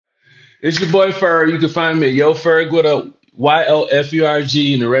It's your boy Ferg. You can find me at Yo Ferg with a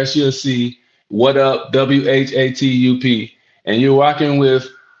YOFURG, and the rest you'll see what up WHATUP. And you're rocking with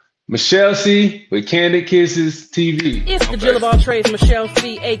Michelle C with Candid Kisses TV. It's the Jill of all trades, Michelle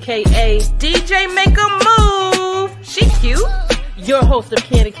C, aka DJ Make a Move. She cute. Your host of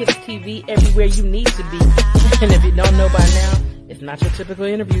Candid Kisses TV, everywhere you need to be. And if you don't know by now, it's not your typical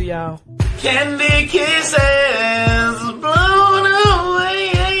interview, y'all. Candy Kisses blown away.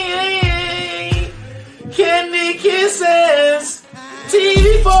 Candy Kisses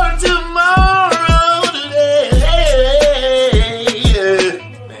TV for tomorrow today.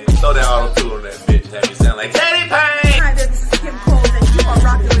 Man, throw that auto-tune on that bitch. Have me sound like Teddy Payne. Hi, this is Kim Cole, and you are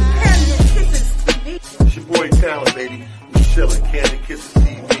rocking with Candy Kisses TV. It's your boy Talent, baby. Michelle and Candy Kisses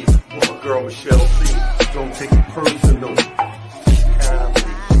TV. With my girl Michelle C. Don't take it personal.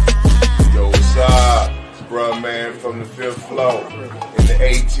 Yo, what's up? It's bruh man from the fifth floor. In the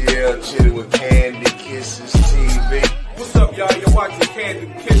ATL, chilling with Candy Kisses TV. What's up, y'all? You're watching Candy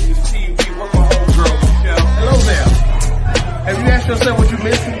Kisses TV. With my homegirl, Michelle. Hello there. Have you asked yourself what you're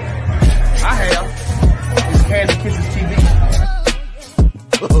missing? I have. It's Candy Kisses TV.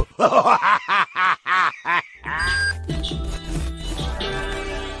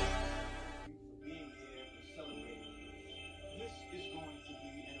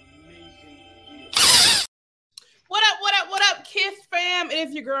 What up, Kiss fam? It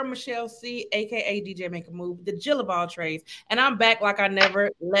is your girl, Michelle C, aka DJ Make a Move, the Jill of all trades. And I'm back like I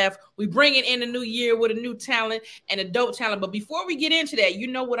never left. We bringing in a new year with a new talent and a dope talent. But before we get into that, you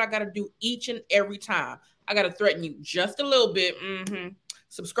know what I got to do each and every time. I got to threaten you just a little bit.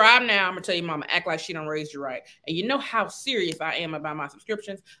 Subscribe now. I'm going to tell you, mama, act like she done raised you right. And you know how serious I am about my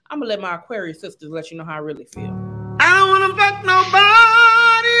subscriptions. I'm going to let my Aquarius sisters let you know how I really feel. I don't want to fuck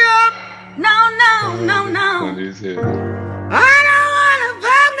nobody up. No. Funny as hell. I don't want to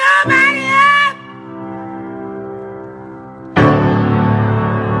fuck nobody up.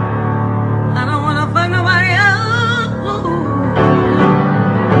 I don't want to fuck nobody else,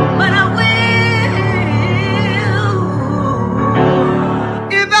 but I will.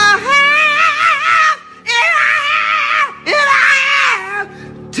 If I have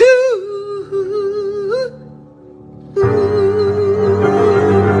to.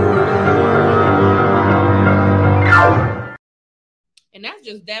 And that's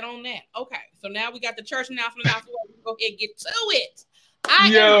just that on that. Okay, so now we got the church announcement out the way. We can go ahead and get to it.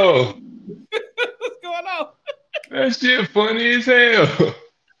 What's going on? That shit funny as hell.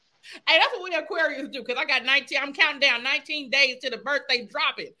 Hey, that's what we Aquarius do, because I got 19. I'm counting down 19 days to the birthday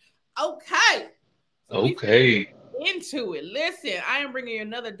dropping. Okay. Okay. Into it. Listen, I am bringing you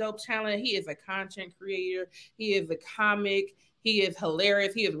another dope talent. He is a content creator. He is a comic. He is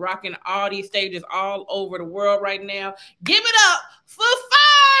hilarious. He is rocking all these stages all over the world right now. Give it up for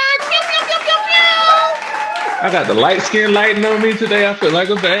Ferg! Pew, pew, pew, pew, pew. I got the light skin lighting on me today. I feel like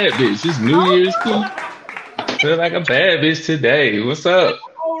a bad bitch. It's New Year's too. I feel like a bad bitch today. What's up?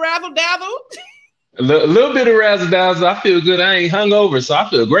 Oh, razzle dazzle. A little bit of razzle dazzle. I feel good. I ain't hungover, so I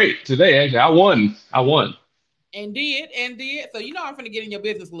feel great today. Actually, I won. And did. So you know I'm finna get in your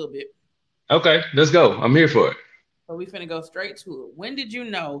business a little bit. Okay, let's go. I'm here for it. So we finna go straight to it. When did you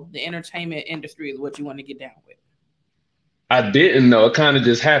know the entertainment industry is what you want to get down with? I didn't know. It kind of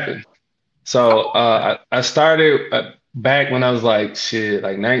just happened. So I started back when I was like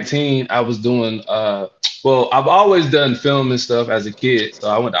 19. I was doing well, I've always done film and stuff as a kid. So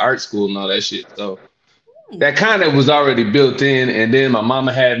I went to art school and all that shit. So that kind of was already built in. And then my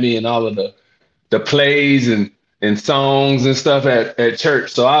mama had me in all of the plays and songs and stuff at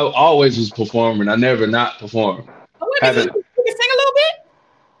church. So I always was performing. I never not performed. Oh, wait a minute, you can sing a little bit?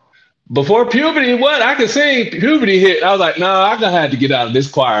 Before puberty, what? I could sing. Puberty hit. I was like, no, I gonna have to get out of this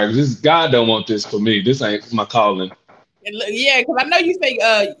choir. God don't want this for me. This ain't my calling. Yeah, because I know you say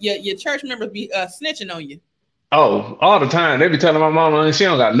your church members be snitching on you. Oh, all the time. They be telling my mama and she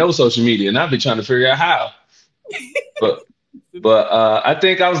don't got no social media, and I be trying to figure out how. But I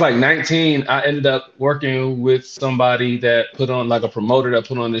think I was like 19. I ended up working with somebody that put on, like a promoter that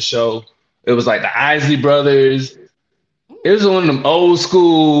put on this show. It was like the Isley Brothers. It was one of them old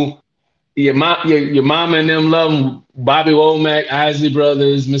school. Your mama and them love them. Bobby Womack, Isley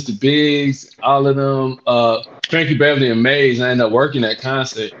Brothers, Mr. Biggs, all of them. Frankie Beverly and Maze. I ended up working that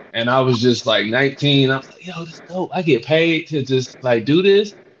concert, and I was just like 19. I was like, yo, this is dope. I get paid to just like do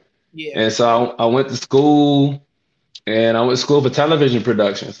this. Yeah. And so I went to school. And I went to school for television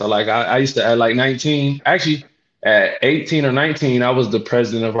production. So like I used to, at like 19, actually at 18 or 19, I was the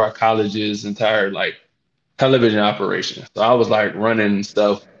president of our college's entire like television operation. So I was like running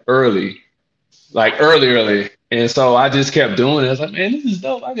stuff early. And so I just kept doing it. I was like, man, this is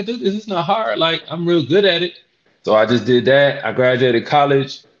dope. I can do this. It's not hard. Like, I'm real good at it. So I just did that. I graduated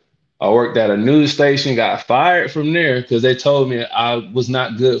college. I worked at a news station, got fired from there because they told me I was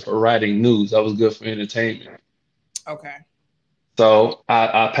not good for writing news. I was good for entertainment. Okay. So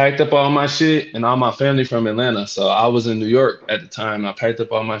I packed up all my shit and all my family from Atlanta. So I was in New York at the time. I packed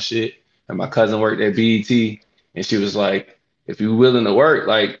up all my shit and my cousin worked at BET and she was like, if you're willing to work,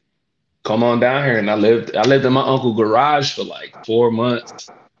 like come on down here. And I lived in my uncle's garage for like 4 months,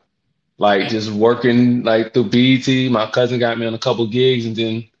 like just working like through BET. My cousin got me on a couple gigs and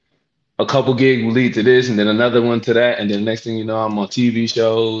then a couple gigs will lead to this and then another one to that. And then next thing you know, I'm on TV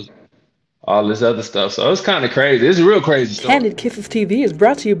shows, all this other stuff. So it's kind of crazy. It's a real crazy story. Candid Kisses TV is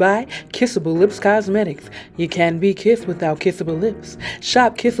brought to you by Kissable Lips Cosmetics. You can be kissed without kissable lips.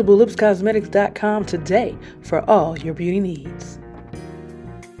 Shop KissableLipsCosmetics.com today for all your beauty needs.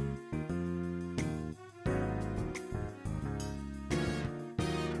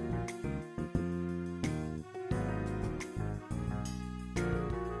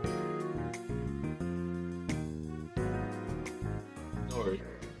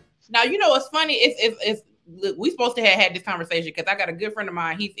 Now, you know what's funny? It's look, we supposed to have had this conversation because I got a good friend of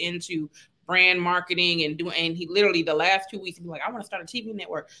mine. He's into brand marketing and he literally the last 2 weeks, he'd be like, I want to start a TV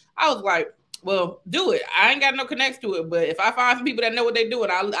network. I was like, well, do it. I ain't got no connects to it, but if I find some people that know what they're doing,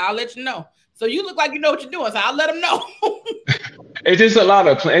 I'll let you know. So you look like you know what you're doing, so I'll let them know. It's just a lot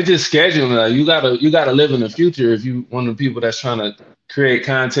of it's just scheduling. Like, you gotta live in the future if you one of the people that's trying to create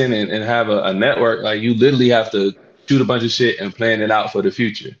content and have a network. Like you literally have to shoot a bunch of shit and plan it out for the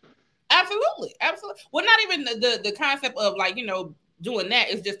future. Absolutely. Well, not even the concept of like, you know, doing that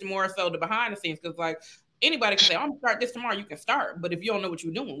is just more so the behind the scenes. Because like anybody can say, I'm gonna start this tomorrow. You can start, but if you don't know what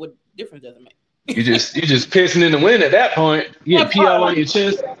you're doing, what difference does it make? You just pissing in the wind at that point. You get pee all on your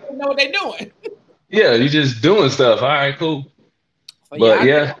chest. You know what they're doing. Yeah, you just doing stuff. All right, cool. So, but I'm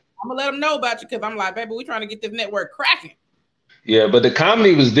gonna let them know about you because I'm like, baby, we're trying to get this network cracking. Yeah, but the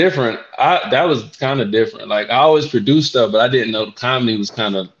comedy was different. That was kind of different. Like I always produced stuff, but I didn't know the comedy was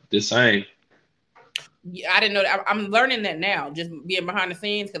kind of the same. Yeah, I didn't know that. I'm learning that now, just being behind the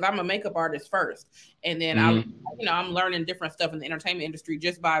scenes because I'm a makeup artist first, and then I'm learning different stuff in the entertainment industry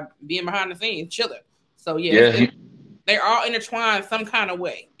just by being behind the scenes, chilling. So they're all intertwined some kind of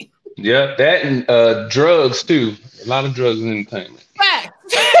way. Yeah, that and drugs too. A lot of drugs in entertainment.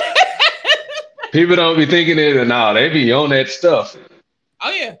 Facts. People don't be thinking it or no, they be on that stuff. Oh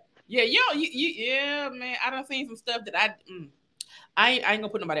yeah, yeah, man. I done seen some stuff that I ain't gonna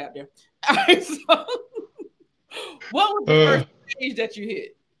put nobody out there. So, what was the first stage that you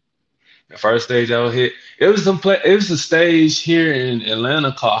hit? The first stage I would hit, it was a stage here in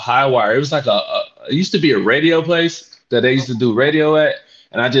Atlanta called Highwire. It was like it used to be a radio place that they used to do radio at,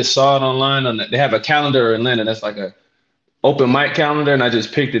 and I just saw it online they have a calendar in Atlanta that's like a open mic calendar, and I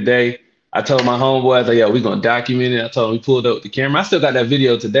just picked a day. I told my homeboy, I was like, yo, we're gonna document it. I told him we pulled up with the camera. I still got that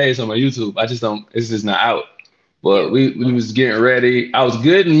video today. It's on my YouTube. It's just not out. But we was getting ready. I was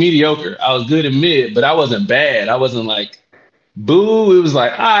good and mediocre. I was good and mid, but I wasn't bad. I wasn't like boo. It was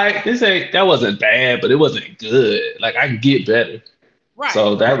like, all right, that wasn't bad, but it wasn't good. Like I could get better. Right.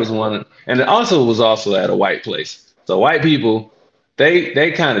 So that was one. And it also was at a white place. So white people,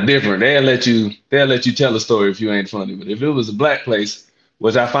 they kind of different. They'll let you tell a story if you ain't funny. But if it was a black place,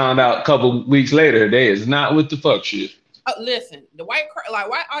 which I found out a couple weeks later, they is not with the fuck shit. Listen, the white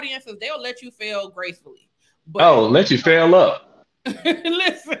audiences, they'll let you fail gracefully. But let you fail up.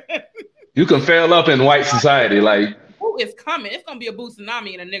 Listen, you can fail up in white society. Like, who is coming? It's gonna be a boo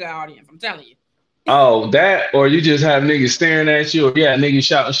tsunami in a nigga audience. I'm telling you. Oh, that, or you just have niggas staring at you, or niggas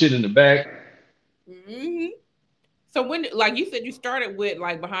shouting shit in the back. Mm-hmm. So when, like you said, you started with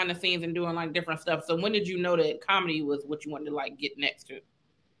like behind the scenes and doing like different stuff. So when did you know that comedy was what you wanted to like get next to?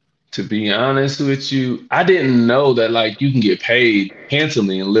 To be honest with you, I didn't know that like you can get paid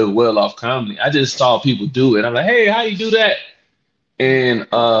handsomely and live well off comedy. I just saw people do it. I'm like, hey, how you do that? And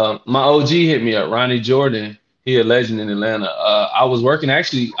my OG hit me up, Ronnie Jordan. He a legend in Atlanta. I was working.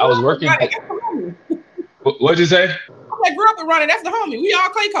 What'd you say? I grew up with Ronnie. That's the homie. We all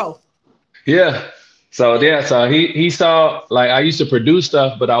Clayco. Yeah. So he saw, like, I used to produce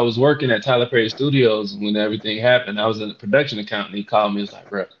stuff, but I was working at Tyler Perry Studios when everything happened. I was in the production account, and he called me. He was like,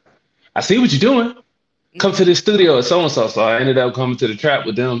 bro, I see what you're doing. Come to this studio at so-and-so. So I ended up coming to the trap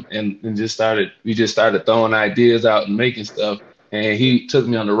with them and we just started throwing ideas out and making stuff. And he took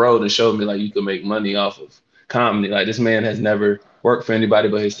me on the road and showed me, like, you could make money off of comedy. Like, this man has never worked for anybody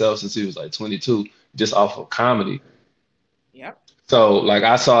but himself since he was like 22, just off of comedy. Yep. So, like,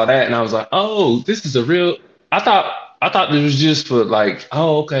 I saw that and I was like, oh, this is a real, I thought this was just for like,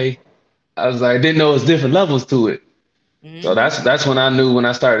 oh, okay. I was like, I didn't know it was different levels to it. So that's when I knew when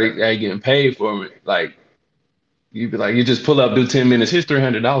I started getting paid for it. Like you'd be like, you just pull up, do 10 minutes, here's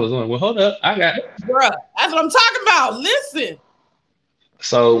 $300. I'm like, well, hold up, I got it. Bruh, that's what I'm talking about. Listen.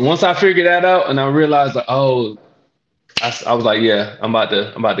 So once I figured that out and I realized like, oh, I was like, yeah, I'm about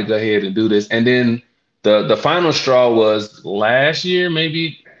to go ahead and do this. And then the final straw was last year,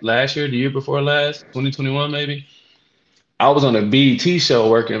 the year before last, 2021 maybe. I was on a BET show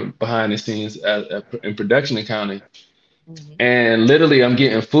working behind the scenes in production accounting. And literally I'm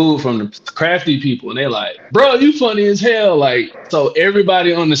getting food from the crafty people and they're like, bro, you funny as hell. Like, so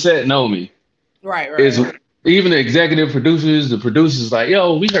everybody on the set know me. Right. Even the executive producers, the producers like,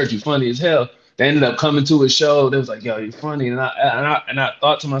 yo, we heard you funny as hell. They ended up coming to a show. They was like, yo, you funny. And I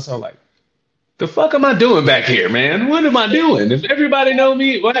thought to myself, like, the fuck am I doing back here, man? What am I doing? If everybody know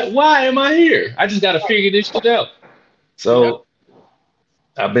me, why am I here? I just got to figure this shit out. So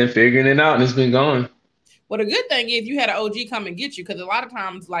I've been figuring it out and it's been going. Well, the good thing is you had an OG come and get you, because a lot of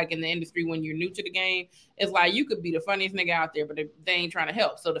times, like in the industry, when you're new to the game, it's like you could be the funniest nigga out there, but they ain't trying to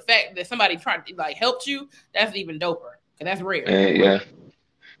help. So the fact that somebody tried to like help you, that's even doper, because that's rare. Yeah.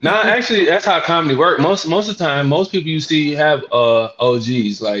 No, actually, that's how comedy works. Most of the time, most people you see have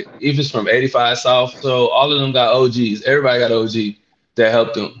OGs. Like if it's from 85 South, so all of them got OGs. Everybody got OG that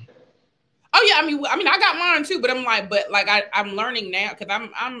helped them. Oh yeah, I mean, I got mine too, but I'm learning now because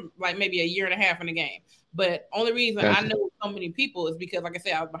I'm like maybe a year and a half in the game. But only reason I know so many people is because, like I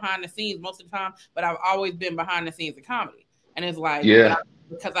said, I was behind the scenes most of the time, but I've always been behind the scenes of comedy. And it's like,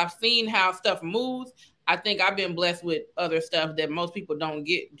 because I've seen how stuff moves, I think I've been blessed with other stuff that most people don't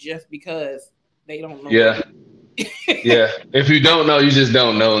get just because they don't know. Yeah. Yeah. If you don't know, you just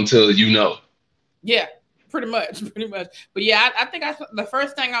don't know until you know. Yeah, pretty much. But yeah, I think the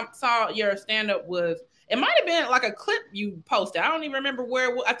first thing I saw your stand-up was, it might have been like a clip you posted. I don't even remember where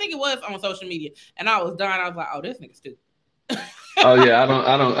it was. I think it was on social media. And I was dying. I was like, oh, this nigga's stupid. Oh yeah,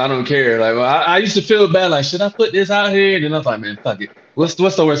 I don't care. Like I used to feel bad, like, should I put this out here? And then I was like, man, fuck it. What's the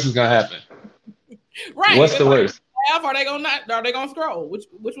worst that's gonna happen? Right. What's the worst? Are they gonna scroll? Which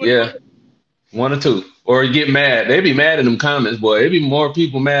one? Yeah. One or two. Or you get mad. They be mad in them comments, boy. It be more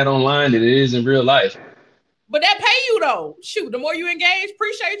people mad online than it is in real life. But that pay you though. Shoot, the more you engage,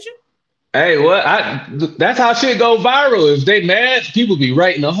 appreciate you. Hey, that's how shit go viral. If they mad, people be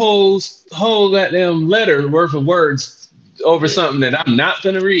writing a whole goddamn letter worth of words over something that I'm not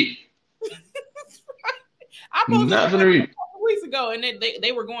gonna read. I posted not gonna read. A couple weeks ago, and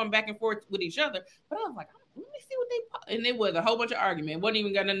they were going back and forth with each other. But I was like, let me see what they. And it was a whole bunch of argument. It wasn't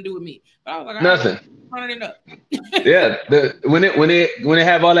even got nothing to do with me. But I was like, nothing. Turning it up. Yeah, when they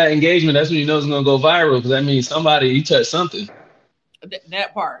have all that engagement, that's when you know it's gonna go viral, because that means you touched something.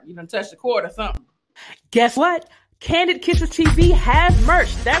 That part, you done touched the cord or something. Guess what? Candid Kisses TV has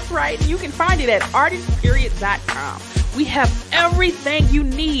merch. That's right. You can find it at artistperiod.com. We have everything you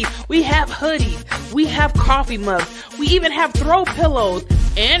need. We have hoodies. We have coffee mugs. We even have throw pillows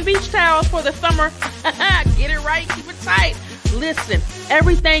and beach towels for the summer. Get it right. Keep it tight. Listen,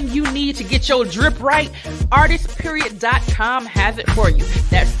 everything you need to get your drip right, artistperiod.com has it for you.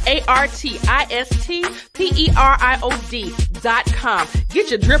 That's artistperiod.com. Get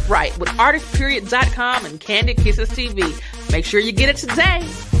your drip right with artistperiod.com and Candid Kisses TV. Make sure you get it today.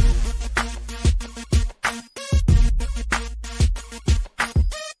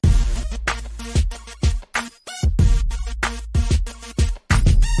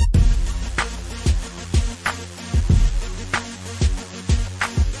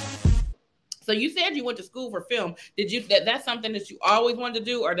 So you said you went to school for film. Did you that's something that you always wanted to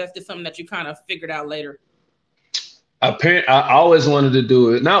do, or that's just something that you kind of figured out later? I always wanted to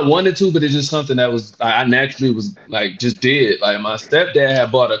do it. Not wanted to, but it's just something that I naturally was like just did. Like my stepdad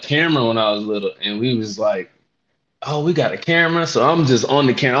had bought a camera when I was little, and we was like, oh, we got a camera. So I'm just on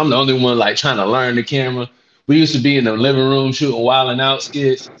the camera. I'm the only one like trying to learn the camera. We used to be in the living room shooting Wild 'N Out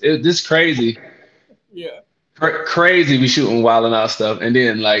skits. This crazy. Yeah. Crazy we shooting Wild 'N Out stuff. And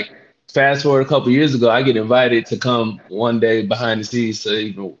then like fast forward a couple years ago, I get invited to come one day behind the scenes to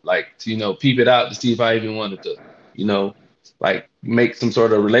even peep it out to see if I even wanted to, like make some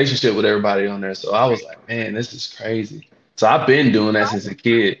sort of relationship with everybody on there. So I was like, man, this is crazy. So I've been doing that since a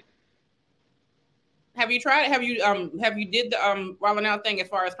kid. Have you tried it? Have you did the Wild 'N Out thing as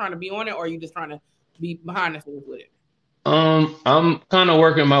far as trying to be on it, or are you just trying to be behind the scenes with it? I'm kind of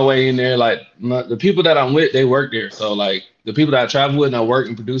working my way in there. Like the people that I'm with, they work there. So like the people that I travel with and I work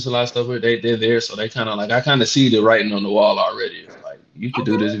and produce a lot of stuff with, they're there. So they kind of like, I kind of see the writing on the wall already. It's like, you could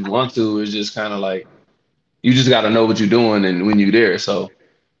do this if you want to. It's just kind of like, you just got to know what you're doing and when you're there. So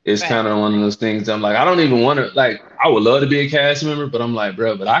it's kind of one of those things. I'm like, I don't even want to, like, I would love to be a cast member, but I'm like,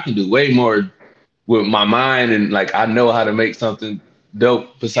 bro, but I can do way more with my mind, and like I know how to make something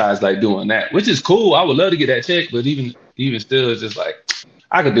dope besides like doing that, which is cool. I would love to get that check, but even still, it's just like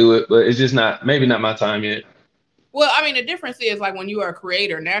I could do it, but it's just maybe not my time yet. Well, I mean, the difference is like when you are a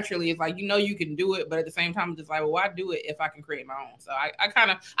creator, naturally, it's like you can do it, but at the same time, it's just like, well, why do it if I can create my own? So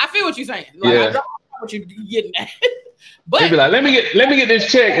I feel what you're saying. Like, yeah. I know what you're getting at. But they'd be like, let me get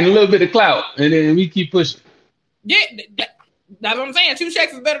this check and a little bit of clout, and then we keep pushing. Yeah, that's what I'm saying. 2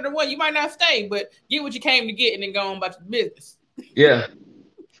 checks is better than 1. You might not stay, but get what you came to get and then go on about your business. Yeah.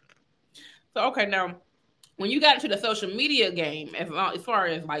 So okay, now when you got into the social media game, as far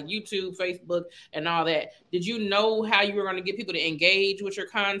as like YouTube, Facebook, and all that, did you know how you were going to get people to engage with your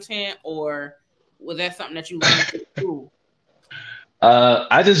content, or was that something that you learned to do?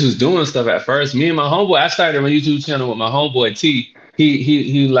 I just was doing stuff at first. Me and my homeboy, I started my YouTube channel with my homeboy T.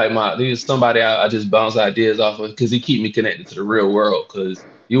 He's somebody I just bounce ideas off of because he keep me connected to the real world. Because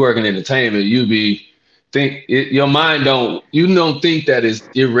you work in entertainment, your mind don't think that it's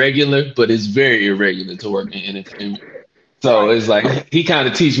irregular, but it's very irregular to work in entertainment. So it's like he kind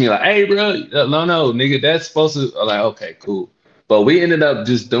of teach me like, hey bro, no, nigga, that's supposed to. I'm like, okay, cool. But we ended up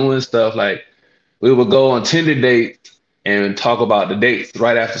just doing stuff like we would go on Tinder dates and talk about the dates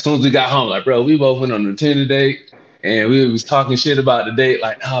right after. As soon as we got home, like, bro, we both went on a Tinder date and we was talking shit about the date,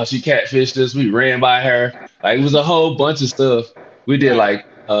 like, oh, she catfished us. We ran by her. Like, it was a whole bunch of stuff. We did like,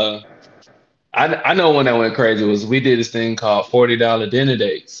 I know one that went crazy was we did this thing called $40 dinner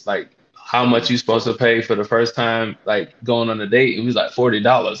dates. Like, how much you supposed to pay for the first time, like going on a date? It was like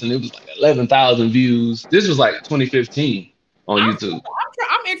 $40, and it was like 11,000 views. This was like 2015 on YouTube.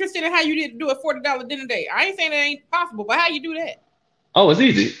 I'm interested in how you did do a $40 dinner date. I ain't saying it ain't possible, but how you do that? Oh, it's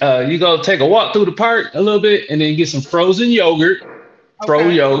easy. You go take a walk through the park a little bit, and then get some frozen yogurt.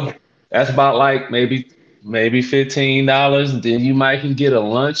 Froyo. That's about like maybe $15. And then you might can get a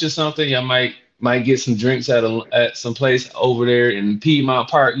lunch or something. You might get some drinks at some place over there in Piedmont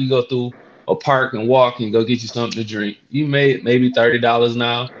Park. You go through a park and walk and go get you something to drink. You made maybe $30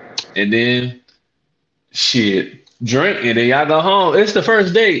 now, and then drink, and then y'all go home. It's the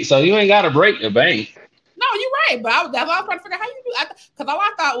first date, so you ain't got to break the bank. No, you're right, but that's why I was trying to figure out how you do. Because all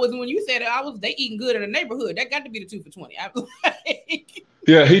I thought was when you said they eating good in the neighborhood. That got to be the 2 for $20. I was like,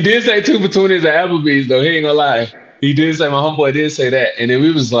 yeah, he did say 2 for $20 at Applebee's though. He ain't gonna lie. He did say, my homeboy did say that, and then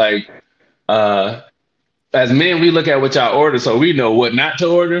we was like, as men, we look at what y'all order, so we know what not to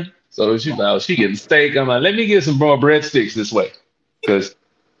order. So she's like, she getting steak. I'm like, let me get some more breadsticks this way, because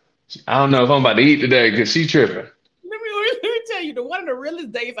I don't know if I'm about to eat today because she tripping. Let me tell you, one of the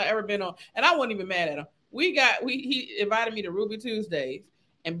realest days I ever been on, and I wasn't even mad at him. He invited me to Ruby Tuesdays,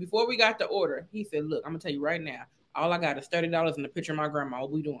 and before we got the order, he said, "Look, I'm gonna tell you right now, all I got is $30 and a picture of my grandma.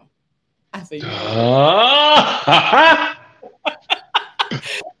 What we doing?" I said,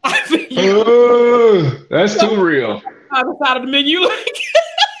 that's too real. On the side of the menu, like.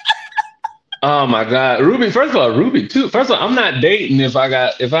 Oh my God, Ruby! First of all, Ruby too. First of all, I'm not dating if I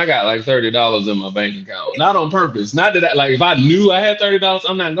got like $30 in my bank account, not on purpose. Not that like if I knew I had $30,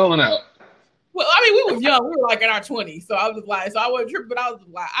 I'm not going out. Well, I mean, we was young. We were like in our 20s, so I was like, I wasn't tripping, but I was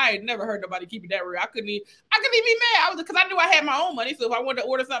like, I had never heard nobody keep it that real. I couldn't even be mad. Because I knew I had my own money, so if I wanted to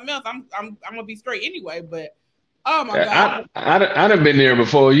order something else, I'm gonna be straight anyway. But oh my God, I done been there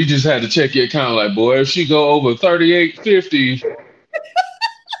before. You just had to check your account, like, boy, if she go over $38.50.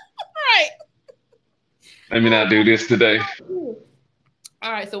 Right. Let me not do this today.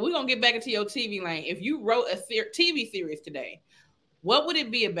 All right, so we're gonna get back into your TV lane. If you wrote a TV series today, what would it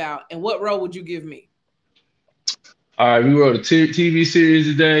be about, and what role would you give me? All right, we wrote a TV series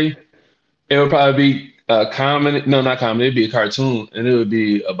today. It would probably be a comedy. No, not comedy. It'd be a cartoon, and it would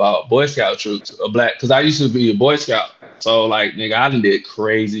be about Boy Scout troops, because I used to be a Boy Scout. So, like, nigga, I done did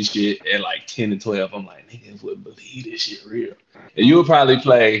crazy shit at like 10 and 12. I'm like, niggas wouldn't believe this shit real. And you could probably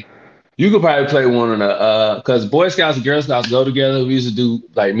play one of the, because Boy Scouts and Girl Scouts go together. We used to do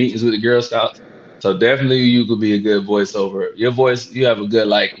like meetings with the Girl Scouts. So definitely you could be a good voiceover. Your voice, you have a good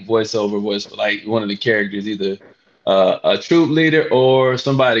like voiceover voice for like one of the characters, either a troop leader or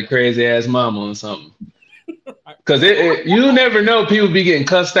somebody crazy ass mama or something. Because you never know, people be getting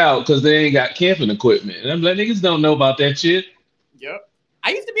cussed out because they ain't got camping equipment. And I'm like, niggas don't know about that shit. Yep.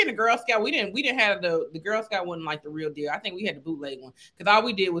 I used to be in a Girl Scout. We didn't have the Girl Scout wasn't like the real deal. I think we had the bootleg one because all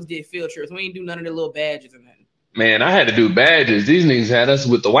we did was field trips. We didn't do none of the little badges and nothing. Man, I had to do badges. These niggas had us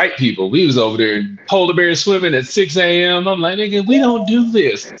with the white people. We was over there polar bear swimming at 6 a.m. I'm like, nigga, we don't do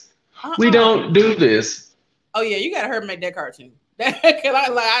this. We don't do this. Oh yeah, you gotta hurt make that cartoon.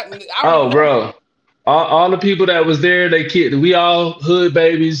 Bro, all the people that was there, we all hood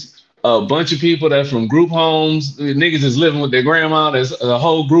babies. a bunch of people that from group homes. Niggas is living with their grandma. There's a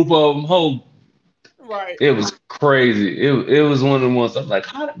whole group of them. Right. It was crazy. It was one of the ones I'm like,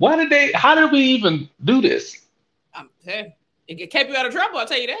 how did we even do this? I'm telling you, it kept you out of trouble. I'll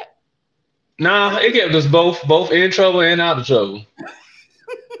tell you that. Nah, it kept us both in trouble and out of trouble.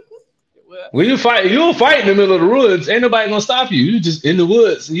 Well, When you fight in the middle of the woods. Ain't nobody gonna stop you. You just in the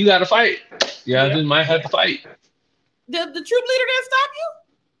woods. You gotta fight. Yeah, Yeah. just might have to fight. the troop leader didn't stop you?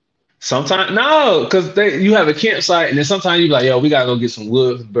 Sometimes no, because you have a campsite, and then sometimes you be like, yo, we gotta go get some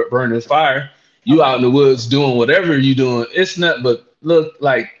wood, burn this fire. You out in the woods doing whatever you doing. It's not but look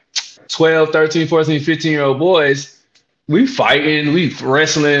like 12, 13, 14, 15-year-old boys. We fighting, we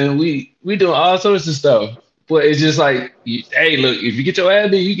wrestling, we doing all sorts of stuff. But it's just like, hey, look, if you get your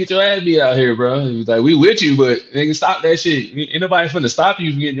ass beat, you get your ass beat out here, bro. It's like, we with you, but they can stop that shit. Ain't nobody finna stop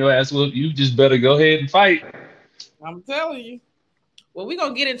you from getting your ass whooped. You just better go ahead and fight. I'm telling you. Well, we're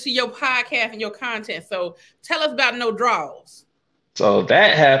going to get into your podcast and your content. So tell us about No Draws. So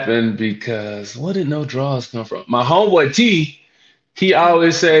that happened because where did No Draws come from? My homeboy T, he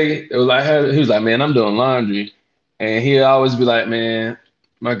always say, he was like, man, I'm doing laundry. And he'll always be like, man,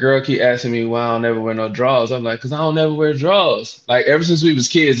 my girl keep asking me why I don't never wear no drawers. I'm like, because I don't never wear drawers. Like, ever since we was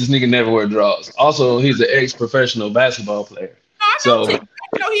kids, this nigga never wear drawers. Also, he's an ex-professional basketball player. I know, So, T. You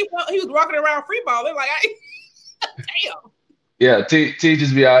know he was walking around free balling like, damn. yeah, T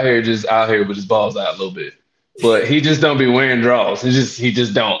just be out here with his balls out a little bit. But he just don't be wearing drawers. He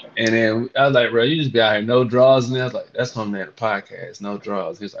just don't. And then I was like, bro, you just be out here, no drawers. And I was like, that's my name of the podcast, No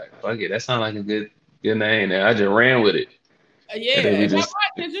Drawers. He's like, fuck it, that sounds like a good name. And I just ran with it. Yeah, And then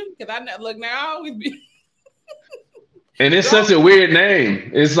because I look now, I always be. And it's such a weird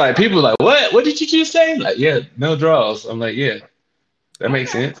name. It's like people are like, what? What did you just say? Like, yeah, No Draws. I'm like, yeah, that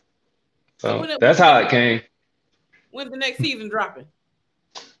makes sense. So that's how it came. When's the next season dropping?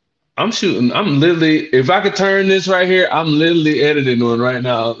 I'm literally, if I could turn this right here, I'm literally editing one right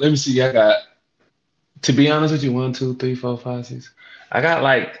now. Let me see. I got, to be honest with you, 1, 2, 3, 4, 5, 6.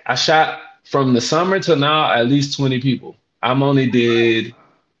 I shot from the summer till now at least 20 people. I'm only did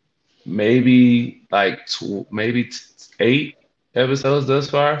maybe 8 episodes thus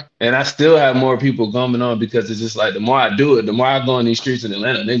far. And I still have more people coming on because it's just like the more I do it, the more I go in these streets in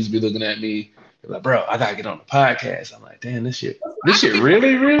Atlanta, niggas be looking at me like, bro, I gotta get on the podcast. I'm like, damn, this shit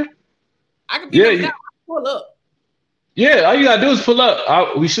really real? I can be pull up. Yeah, all you gotta do is pull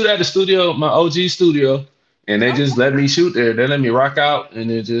up. We shoot at the studio, my OG studio, and they just let me shoot there. They let me rock out, and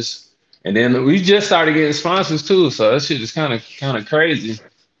then we just started getting sponsors too. So that shit is kind of crazy.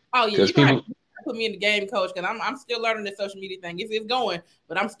 Oh yeah, you people put me in the game, coach, because I'm still learning this social media thing. It's going,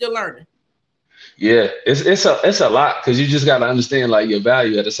 but I'm still learning. Yeah, it's a lot because you just gotta understand like your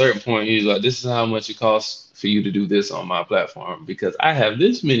value at a certain point. You're like, this is how much it costs for you to do this on my platform because I have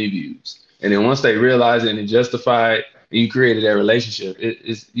this many views. And then once they realize it and justify it, and you created that relationship,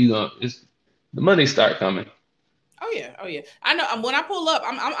 it's the money start coming. Oh yeah. I know. When I pull up,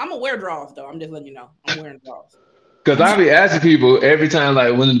 I'm gonna wear drawers though. I'm just letting you know, I'm wearing drawers. Because I be asking people every time,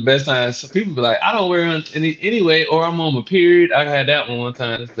 like, when is the best time? So people be like, I don't wear them anyway, or I'm on my period. I had that one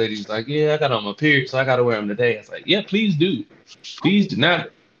time. This lady's like, yeah, I got on my period, so I got to wear them today. I was like, yeah, please do. Please do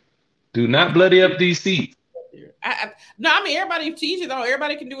not bloody up these seats. No, I mean, everybody teaches on.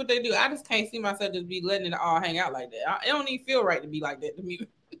 Everybody can do what they do. I just can't see myself just be letting it all hang out like that. It don't even feel right to be like that to me.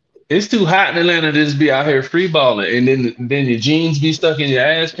 It's too hot in Atlanta to just be out here free balling, and then your jeans be stuck in your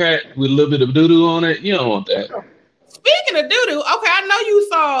ass crack with a little bit of doo-doo on it. You don't want that. Speaking of doo-doo, okay, I know you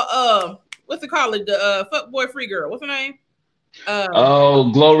saw what's it called? The fuckboy free girl. What's her name?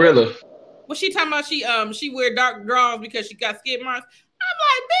 Glorilla. Was she talking about she wear dark drawers because she got skid marks? I'm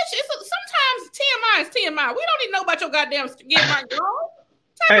like, bitch, sometimes TMI is TMI. We don't even know about your goddamn skid mark, girl.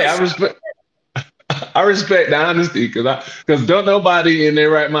 Hey, I respect the honesty because don't nobody in their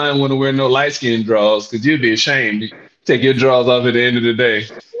right mind want to wear no light skin drawers because you'd be ashamed. You take your drawers off at the end of the day.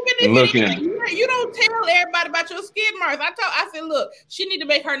 And look in. You don't tell everybody about your skid marks. I said, look, she need to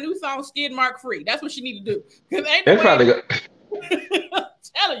make her new song skid mark free. That's what she need to do. Because ain't no probably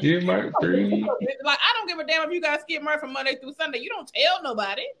telling you. Skid mark free. Like, I don't give a damn if you got skid mark from Monday through Sunday. You don't tell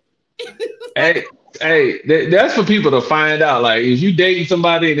nobody. Hey, that's for people to find out. Like, if you dating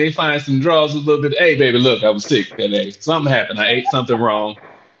somebody and they find some drawers a little bit, hey, baby, look, I was sick that day. Something happened. I ate something wrong.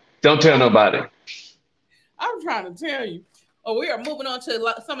 Don't tell nobody. I'm trying to tell you. Oh, we are moving on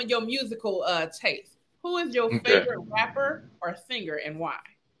to some of your musical tastes. Who is your favorite rapper or singer and why?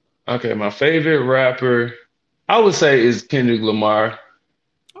 Okay, my favorite rapper, I would say, is Kendrick Lamar.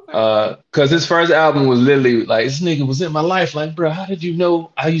 Okay. Because his first album was literally like, this nigga was in my life. Like, bro, how did you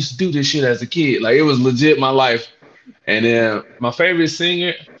know I used to do this shit as a kid? Like, it was legit my life. And then my favorite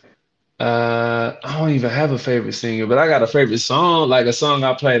singer, I don't even have a favorite singer, but I got a favorite song. Like a song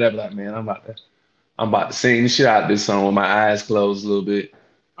I played, I'd be like, man, I'm about to sing the shit out of this song with my eyes closed a little bit.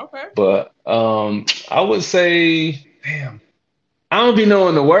 Okay. But I would say, damn, I don't be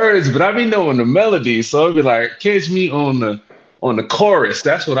knowing the words, but I be knowing the melody. So it'd be like, catch me on the chorus.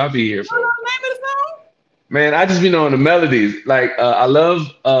 That's what I be here You know for. the name of the song? Man, I just be knowing the melodies. Like I love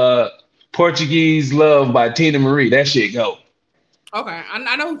Portuguese Love by Tina Marie. That shit go. Okay,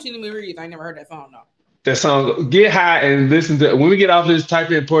 I know who Tina Marie is. I never heard that song though. That song, get high and listen to. When we get off this,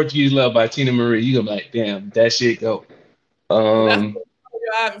 type in Portuguese Love by Tina Marie. You gonna be like, damn, that shit go. That's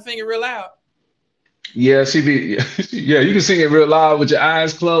your eyes and sing it real loud. Yeah, she be. Yeah, you can sing it real loud with your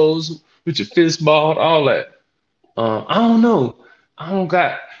eyes closed, with your fist balled, all that. I don't know.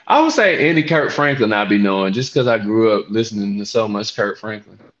 I would say any Kurt Franklin I be knowing just because I grew up listening to so much Kurt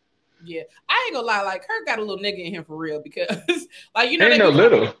Franklin. Yeah, I ain't gonna lie. Like Kurt got a little nigga in him for real because, like you know, Ain't they no be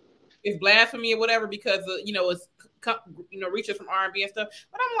little. it's blasphemy or whatever because it's reaches from R&B and stuff.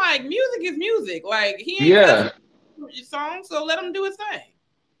 But I'm like, music is music. Like he ain't Yeah. your song, so let him do his thing.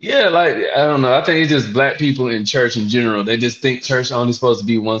 Yeah, like I don't know. I think it's just black people in church in general. They just think church only supposed to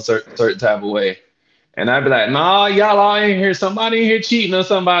be one certain type of way. And I'd be like, nah, y'all all in here. Somebody in here cheating on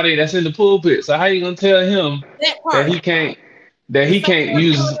somebody that's in the pulpit. So how you gonna tell him That part. that he can't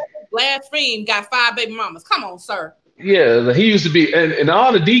use? Blaspheme got 5 baby mamas. Come on, sir. Yeah, he used to be, and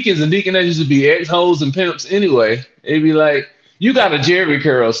all the deacons and deaconesses used to be ex-hoes and pimps anyway. It'd be like, you got a Jerry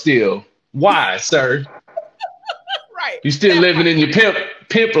curl still. Why, sir? Right. You still That living part. in your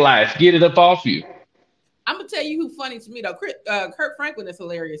pimp life. Get it up off you. I'm gonna tell you who funny to me though. Kurt Franklin is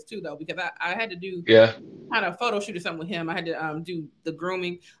hilarious too though because I had to do Yeah. kind of photo shoot or something with him. I had to do the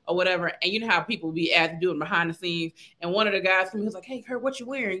grooming or whatever. And you know how people be asked to do it behind the scenes. And one of the guys came, he was like, "Hey Kurt, what you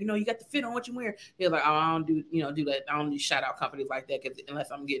wearing? You know, you got the fit on what you wearing." He was like, "Oh, I don't do that. I don't do shout out companies like that unless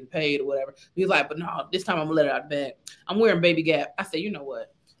I'm getting paid or whatever." He was like, "But no, this time I'm gonna let it out the bag. I'm wearing Baby Gap." I said, "You know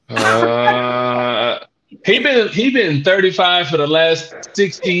what?" He been 35 for the last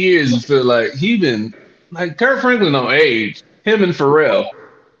 60 years. I feel like he been like Kurt Franklin on age. Him and Pharrell.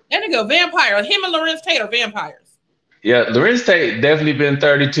 That nigga a vampire. Him and Lorenz Tate are vampires. Yeah, Lorenz Tate definitely been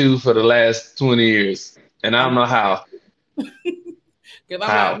 32 for the last 20 years, and I don't know how. Because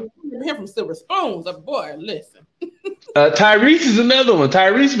I'm like, him from Silver Spoons. Boy, listen. Tyrese is another one.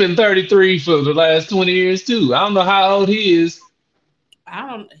 Tyrese been 33 for the last 20 years too. I don't know how old he is.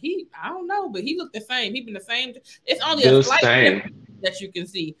 I don't know, but he looked the same. He been the same. It's only The a slight same. difference that you can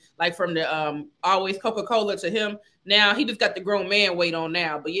see, like from the always Coca-Cola to him. Now he just got the grown man weight on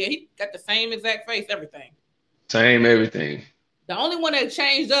now, but yeah, he got the same exact face, everything. Same everything. The only one that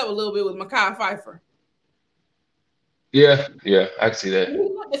changed up a little bit was Mekhi Phifer. Yeah, I can see He that.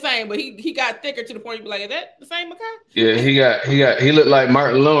 looked the same, but he got thicker to the point you be like, is that the same Mekhi? Yeah, he looked like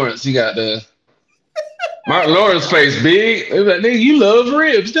Martin Lawrence. He got the Martin Lawrence face big. It was like, nigga, you love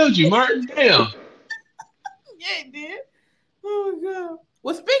ribs, don't you, Martin? Damn. Yeah, it did. Oh god.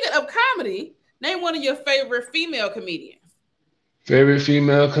 Well, speaking of comedy, name one of your favorite female comedians. Favorite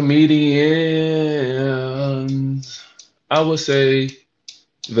female comedians? I would say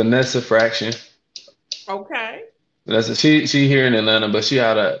Vanessa Fraction. Okay. She here in Atlanta, but she's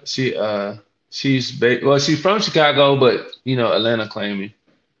from Chicago, but Atlanta claimed me.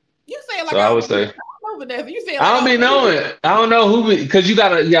 You say it like So I would say You say it like I don't be knowing. I don't know who because you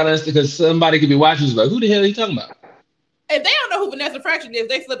gotta because somebody could be watching like who the hell are you talking about? If they don't know who Vanessa Fraction is,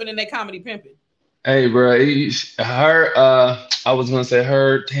 they slipping in their comedy pimping. Hey, bro, her. I was gonna say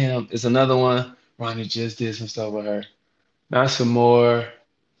her. Damn, it's another one. Ronnie just did some stuff with her. Not some more.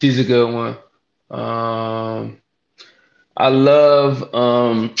 She's a good one. I love.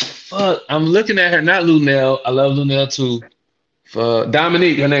 Fuck, I'm looking at her. Not Lunel. I love Lunel too. For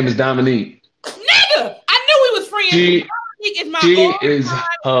Dominique, her name is Dominique. Nigga, I knew we was friends. She Dominique is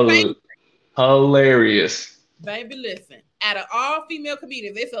my hilarious. Baby, listen. Out of all female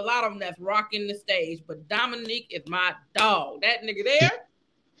comedians, there's a lot of them that's rocking the stage, but Dominique is my dog. That nigga there.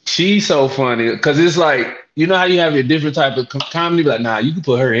 She's so funny because it's like how you have your different type of comedy. But like, nah, you can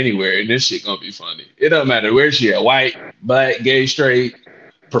put her anywhere and this shit gonna be funny. It doesn't matter where she at, white, black, gay, straight,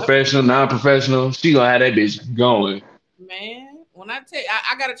 professional, non-professional. She gonna have that bitch going. Man, when I tell you,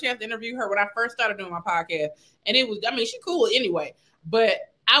 I got a chance to interview her when I first started doing my podcast, and it was, she cool anyway, but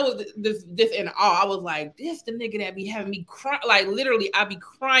I was this in awe. I was like, this the nigga that be having me cry, like literally, I be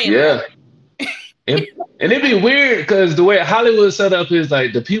crying. Yeah. And it'd be weird because the way Hollywood set up is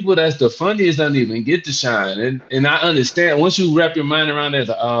like the people that's the funniest don't even get to shine. And I understand once you wrap your mind around it, it's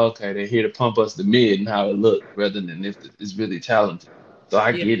like, oh, okay, they're here to pump us the mid and how it look rather than if it's really talented. So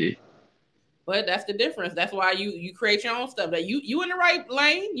I get it. But that's the difference. That's why you create your own stuff. That you in the right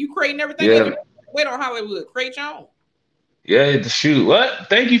lane. You creating everything. Yeah. Wait on Hollywood. Create your own. Yeah, shoot. What?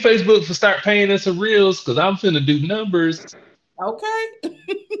 Thank you, Facebook, for start paying us some reels because I'm finna do numbers. Okay.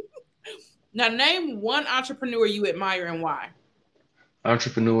 Now name one entrepreneur you admire and why.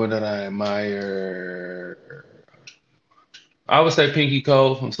 Entrepreneur that I admire. I would say Pinky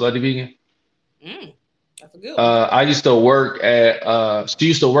Cole from Slutty Vegan. That's a good one. I used to work at she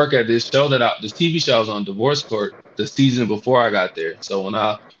used to work at this show this TV show I was on, Divorce Court, the season before I got there. So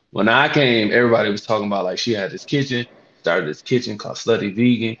when I came, everybody was talking about like she had this kitchen, started this kitchen called Slutty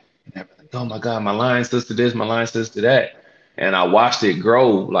Vegan, and everybody like, oh my God, my line sister this, my line sister that. And I watched it grow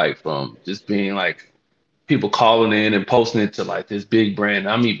like from just being like people calling in and posting it to like this big brand.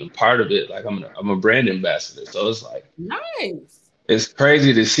 I'm even part of it. Like I'm a brand ambassador. So it's like nice. It's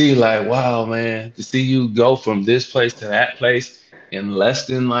crazy to see, like, wow, man, to see you go from this place to that place in less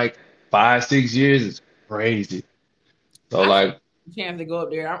than like 5-6 years is crazy. So like, chance to go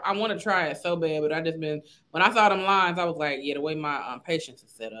up there. I want to try it so bad, but when I saw them lines, I was like, yeah, the way my patience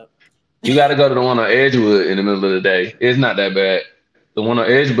is set up. You got to go to the one on Edgewood in the middle of the day. It's not that bad. The one on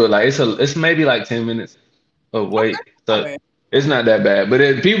Edgewood, like it's maybe like 10 minutes of wait. So it's not that bad.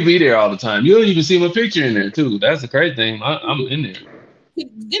 But people be there all the time. You don't even see my picture in there too. That's the crazy thing. I'm in there.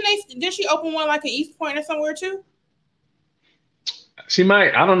 Did she open one like at East Point or somewhere too? She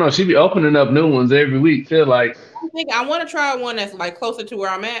might. I don't know. She be opening up new ones every week. Feel like. I want to try one that's like closer to where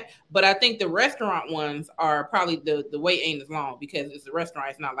I'm at, but I think the restaurant ones are probably the wait ain't as long because it's a restaurant.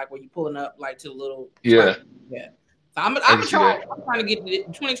 It's not like where you pulling up like to a little. Yeah. Yeah. So I'm trying. I'm trying to get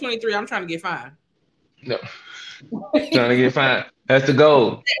 2023. I'm trying to get fine. No. Trying to get fine. That's the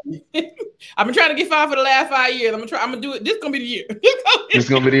goal. I've been trying to get fine for the last 5 years. I'm gonna do it. This is gonna be the year. This is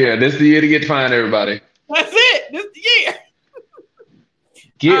gonna be the year. This is the year to get fined, everybody. That's it. This is the year.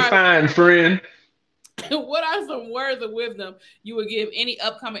 Get fined, friend. What are some words of wisdom you would give any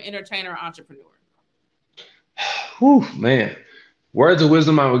upcoming entertainer or entrepreneur? Whew, man. Words of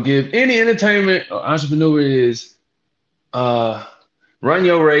wisdom I would give any entertainment or entrepreneur is run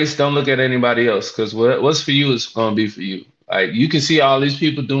your race. Don't look at anybody else because what's for you is going to be for you. Like you can see all these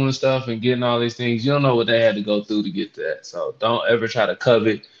people doing stuff and getting all these things. You don't know what they had to go through to get to that. So don't ever try to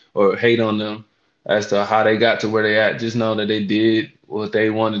covet or hate on them as to how they got to where they at. Just know that they did what they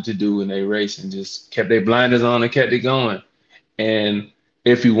wanted to do in their race and just kept their blinders on and kept it going. And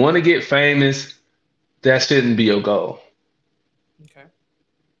if you want to get famous, that shouldn't be your goal. Okay.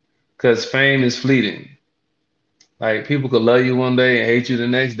 Because fame is fleeting. Like people could love you one day and hate you the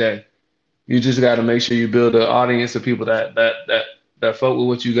next day. You just got to make sure you build an audience of people that fuck with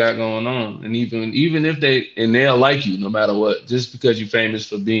what you got going on. And even if they'll like you no matter what, just because you're famous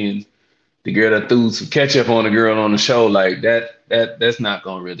for being the girl that threw some ketchup on a girl on the show, like that's not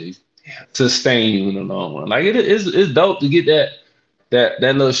gonna really sustain you in the long run. Like it's dope to get that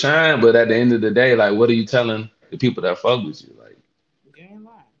little shine, but at the end of the day, like what are you telling the people that fuck with you? Like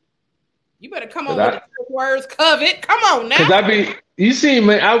you better come on with the words, covet. Come on now. Cause you see,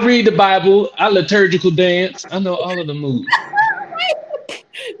 man, I read the Bible, I liturgical dance, I know all of the moves.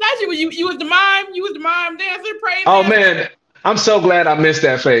 Not you was the mime, dancer, praise. Oh man. I'm so glad I missed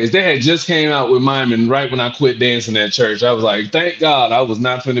that phase. They had just came out with miming right when I quit dancing at church. I was like, thank God I was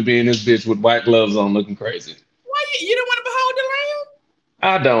not finna be in this bitch with white gloves on looking crazy. Why you didn't want to behold the lamb?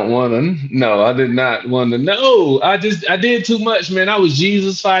 I don't want to. No, I did not want to. No, I did too much, man. I was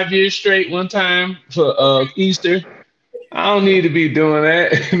Jesus 5 years straight one time for Easter. I don't need to be doing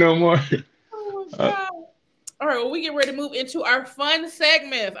that no more. Oh my God. All right, well, we get ready to move into our fun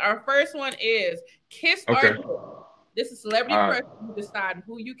segments. Our first one is Kiss or Diss. This is celebrity crush. You decide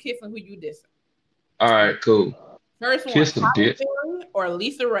who you kiss and who you diss. All right, cool. First one, kiss Halle Berry or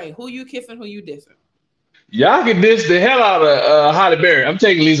Lisa Ray. Who you kissing, who you dissing? Y'all can diss the hell out of Halle Berry. I'm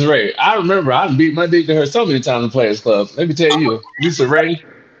taking Lisa Ray. I remember I beat my dick to her so many times in Players Club. Let me tell you, Lisa Ray.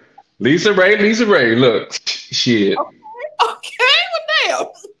 Look, shit. Okay,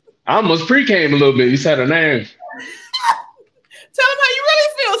 well, damn. I almost pre-came a little bit. You said her name. Tell them how you really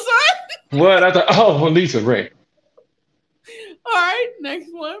feel, son. What? I thought, Lisa Ray. All right, next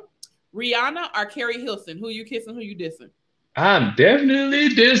one. Rihanna or Carrie Hilson? Who you kissing, who you dissing? I'm definitely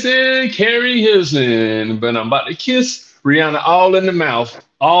dissing Carrie Hilson, but I'm about to kiss Rihanna all in the mouth.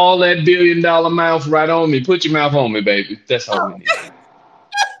 All that $1 billion mouth right on me. Put your mouth on me, baby. That's all we need.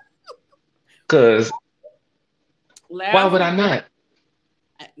 Because why would I not?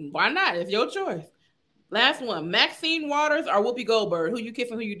 Why not? It's your choice. Last one. Maxine Waters or Whoopi Goldberg? Who you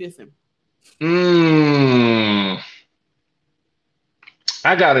kissing, who you dissing?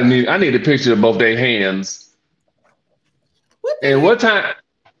 I need a picture of both their hands. What time?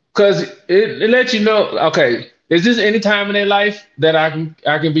 Because it lets you know, okay, is this any time in their life that I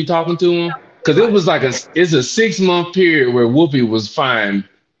can be talking to them? Because it was like it's a 6-month period where Whoopi was fine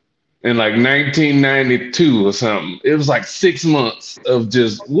in like 1992 or something. It was like 6 months of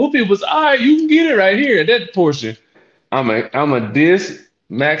just Whoopi was all right. You can get it right here, that portion. I'm a diss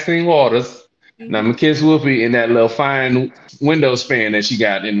Maxine Waters, and I'm gonna kiss Whoopi in that little fine window span that she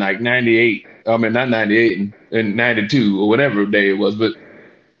got in like 98. I mean, not 98 and 92 or whatever day it was, but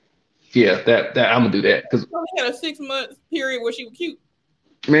yeah, that I'm gonna do that because she had a 6-month period where she was cute.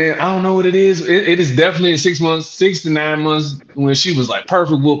 Man, I don't know what it is. It is definitely 6 months, 6 to 9 months when she was like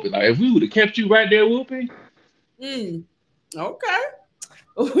perfect Whoopi. Like if we would have kept you right there, Whoopi. Okay.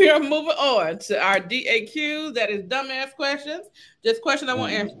 We are moving on to our DAQ. That is dumbass questions. Just question I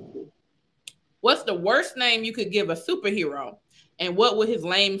want to answer. What's the worst name you could give a superhero, and what would his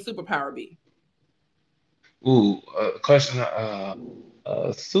lame superpower be? Ooh, question.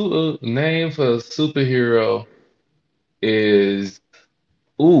 Name for a superhero is.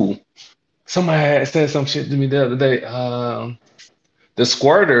 Ooh, somebody had said some shit to me the other day. The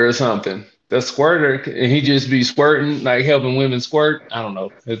Squirter or something. The Squirter, and he just be squirting, like helping women squirt. I don't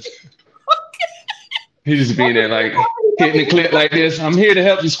know. He just be there like hitting the clip like this. I'm here to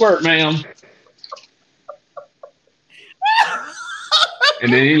help you squirt, ma'am.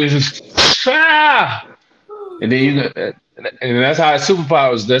 And then he was just and then you got that, and that's how his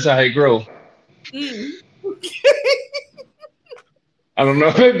superpowers. That's how he grow. I don't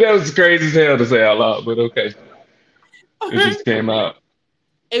know. That was crazy as hell to say out loud, but okay. It just came out.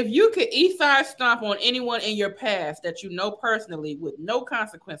 If you could Eastside stomp on anyone in your past that you know personally with no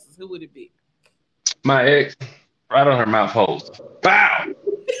consequences, who would it be? My ex, right on her mouth holes. Bow.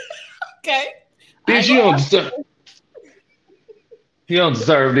 Okay. Bitch, you don't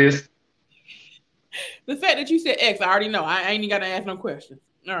deserve this. The fact that you said ex, I already know. I ain't even got to ask no questions.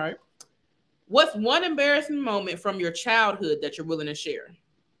 All right. What's one embarrassing moment from your childhood that you're willing to share?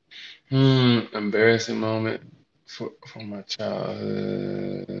 Embarrassing moment from my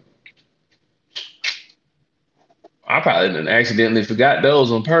childhood. I probably didn't accidentally forgot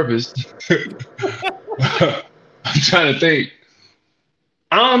those on purpose. I'm trying to think.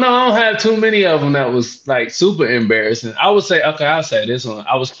 I don't know. I don't have too many of them that was like super embarrassing. I would say, okay, I'll say this one.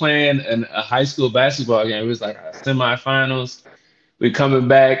 I was playing in a high school basketball game. It was like a semifinals. We coming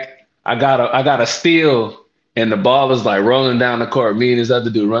back. I got a steal, and the ball was like rolling down the court. Me and this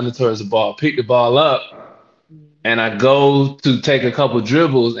other dude running towards the ball, pick the ball up, and I go to take a couple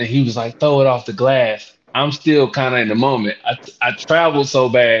dribbles, and he was like, throw it off the glass. I'm still kind of in the moment. I traveled so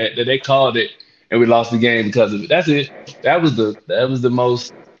bad that they called it, and we lost the game because of it. That's it. That was the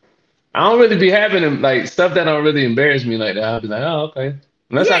most. I don't really be having like stuff that don't really embarrass me like that. I'll be like, oh, okay.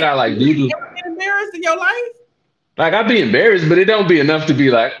 Unless I got like doodle. You ever been embarrassed in your life? Like I'd be embarrassed, but it don't be enough to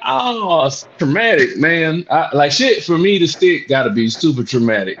be like, oh, it's traumatic, man. Like shit for me to stick gotta be super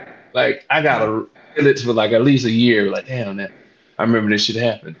traumatic. Like I gotta feel it for like at least a year. Like damn, that I remember this shit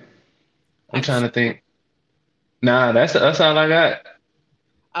happened. I'm trying to think. Nah, that's all I got.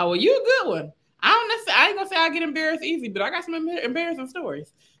 Oh well, you a good one. I ain't gonna say I get embarrassed easy, but I got some embarrassing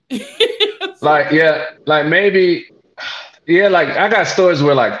stories. Like maybe. Yeah, like I got stories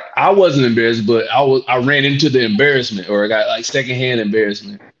where like I wasn't embarrassed, but I ran into the embarrassment or I got like secondhand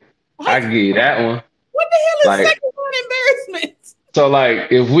embarrassment. What? I can give you that one. What the hell is secondhand embarrassment? So like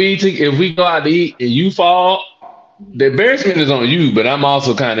if we go out to eat and you fall, the embarrassment is on you, but I'm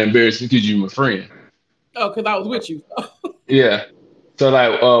also kind of embarrassed because you're my friend. Oh, because I was with you. Yeah. So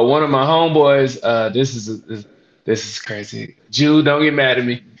like one of my homeboys, this is crazy. Jude, don't get mad at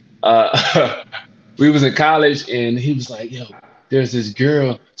me. We was in college and he was like, yo, there's this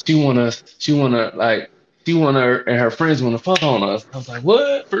girl, she wanna and her friends wanna fuck on us. I was like,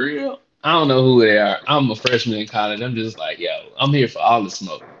 what? For real? I don't know who they are. I'm a freshman in college. I'm just like, yo, I'm here for all the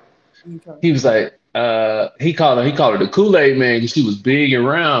smoke. Okay. He was like, he called her the Kool-Aid man because she was big and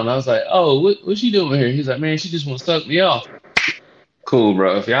round. I was like, oh, what she doing here? He's like, man, she just wanna suck me off. Cool,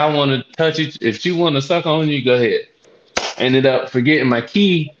 bro. If y'all wanna touch it, if she wanna suck on you, go ahead. Ended up forgetting my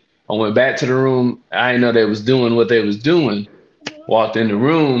key. I went back to the room. I didn't know they was doing what they was doing. Walked in the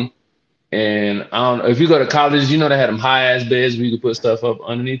room, and I don't know if you go to college, you know they had them high ass beds where you could put stuff up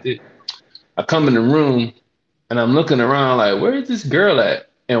underneath it. I come in the room, and I'm looking around like, where is this girl at?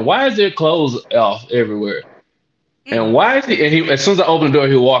 And why is there clothes off everywhere? And why is he? And he, as soon as I opened the door,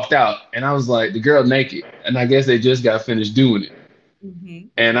 he walked out, and I was like, the girl naked, and I guess they just got finished doing it. Mm-hmm.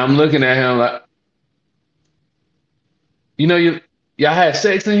 And I'm looking at him like, y'all had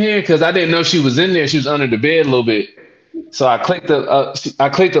sex in here? Because I didn't know she was in there. She was under the bed a little bit. So I clicked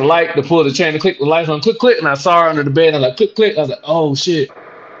the light to pull the chain to click the lights on, click, and I saw her under the bed. I was like, click. I was like, oh, shit.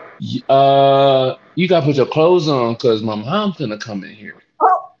 You gotta put your clothes on because my mom's gonna come in here.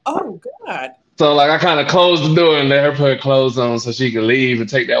 Oh God. So like I kind of closed the door and let her put her clothes on so she could leave and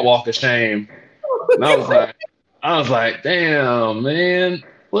take that walk of shame. And I was like, damn, man,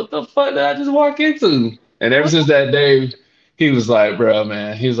 what the fuck did I just walk into? And ever since that day, he was like, bro,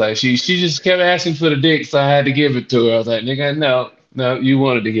 man, he was like, she just kept asking for the dick, so I had to give it to her. I was like, nigga, no, you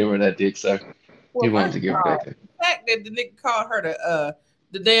wanted to give her that dick, sir. You wanted to give her that dick. The fact that the nigga called her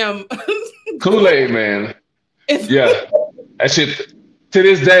the damn Kool-Aid man. Yeah, that shit. To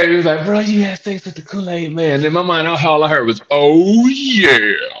this day, he was like, bro, you had sex with the Kool-Aid man. And in my mind, all I heard was, oh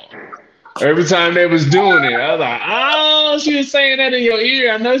yeah. Every time they was doing it, I was like, oh, she was saying that in your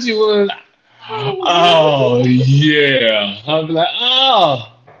ear. I know she was. Oh yeah. I'll be like,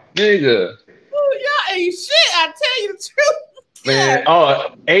 oh, nigga. Oh, y'all ain't shit. I tell you the truth. Man,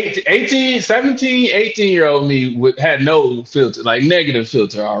 18-year-old me had no filter, like negative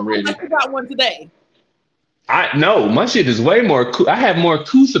filter already. I got one today. No, my shit is way more cool. I have more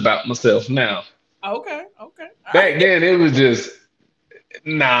couth about myself now. Okay. Back then, it was just,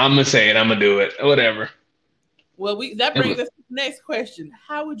 nah, I'm gonna say it. I'm gonna do it. Whatever. Well, that brings us to the next question.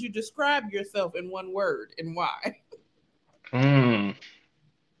 How would you describe yourself in one word and why?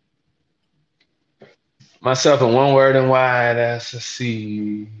 Myself in one word and why? Let's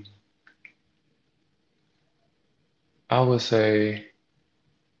see. I would say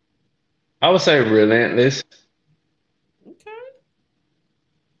relentless. Okay.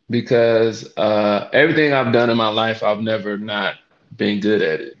 Because everything I've done in my life, I've never not been good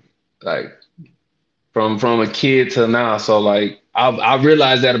at it. Like from a kid till now. So like I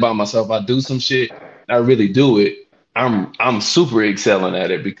realized that about myself. I do some shit, I really do it. I'm super excelling at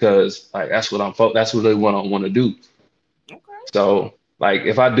it because like that's really what I want to do. Okay. So like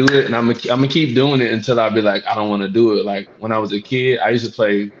if I do it and I'm gonna keep doing it until I be like I don't want to do it. Like when I was a kid, I used to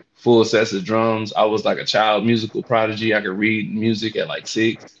play full sets of drums. I was like a child musical prodigy. I could read music at like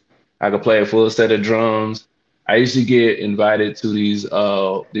 6. I could play a full set of drums. I used to get invited to these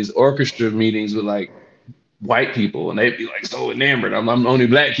orchestra meetings with like white people, and they'd be like so enamored. I'm the only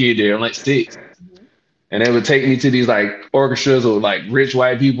black kid there. I'm like 6. And they would take me to these like orchestras with like rich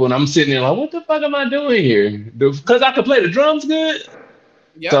white people, and I'm sitting there like, what the fuck am I doing here? Because I could play the drums good.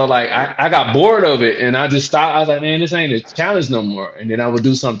 Yep. So like I got bored of it, and I just stopped. I was like, man, this ain't a challenge no more. And then I would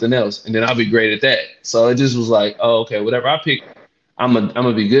do something else, and then I'll be great at that. So it just was like, oh, okay, whatever I pick, I'm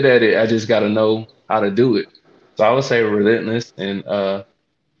gonna be good at it. I just gotta know how to do it. So I would say relentless, and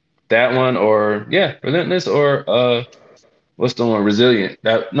that one, or yeah, relentless, or what's the one? Resilient.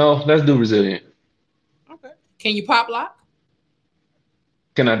 Let's do resilient. Can you pop lock?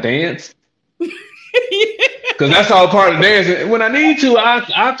 Can I dance? Because that's all part of dancing. When I need to,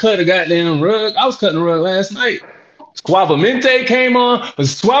 I cut a goddamn rug. I was cutting the rug last night. Suavemente came on.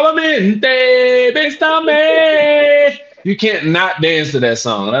 Suavemente, bésame. You can't not dance to that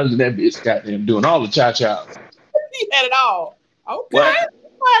song. That bitch goddamn doing all the cha-cha. He had it all. Okay.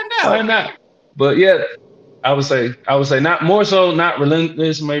 Why not? But yeah, I would say not more so, not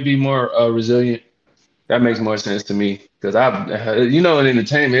relentless, maybe more resilient. That makes more sense to me because in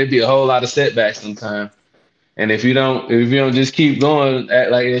entertainment, it'd be a whole lot of setbacks sometimes. And if you don't just keep going,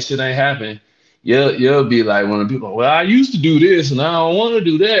 act like that shit ain't happen, you'll be like one of the people. Well, I used to do this and I don't want to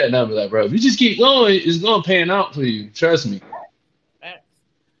do that. And I'll be like, bro, if you just keep going, it's gonna pan out for you. Trust me.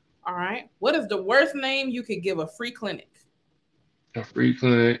 All right. What is the worst name you could give a free clinic? A free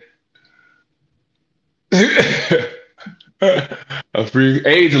clinic. A free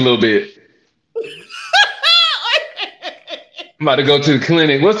age a little bit. I'm about to go to the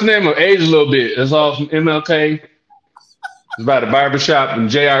clinic. What's the name of Age a Little Bit? That's all from MLK. It's about a barbershop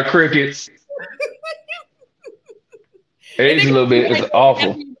and JR Crickets. Age a Little Bit is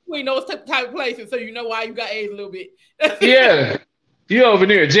awful. Between those type of places, so you know why you got Age a Little Bit. Yeah. You over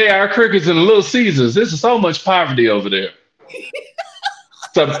there, JR Crickets and the Little Caesars. This is so much poverty over there.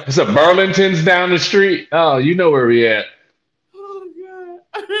 It's a Burlington's down the street. Oh, you know where we at. Oh,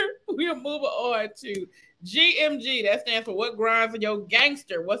 God. We're moving on to GMG. That stands for what grinds in your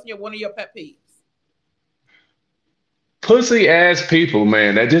gangster. What's one of your pet peeves? Pussy ass people,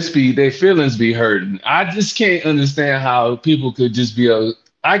 man. That just their feelings be hurting. I just can't understand how people could just be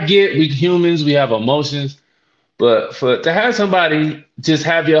I get we humans, we have emotions, but to have somebody just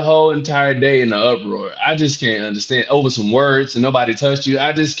have your whole entire day in the uproar, I just can't understand. Over some words and nobody touched you.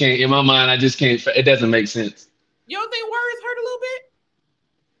 I just can't, in my mind, it doesn't make sense. You don't think words hurt a little bit?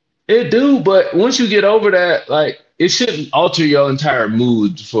 It do, but once you get over that, like, it shouldn't alter your entire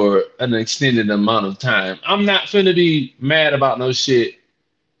mood for an extended amount of time. I'm not finna be mad about no shit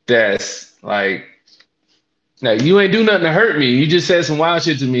that's like Like you ain't do nothing to hurt me. You just said some wild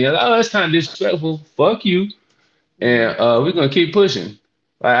shit to me. Like, oh, that's kind of disrespectful. Fuck you. And we're gonna keep pushing.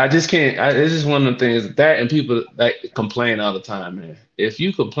 Like I just can't. It's just one of the things that and people like complain all the time, man. If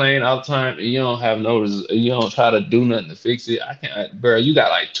you complain all the time and you don't have you don't try to do nothing to fix it, I can't, bro. You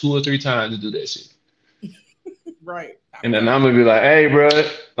got like 2 or 3 times to do that shit. Right. And then I'm gonna be like, hey, bro,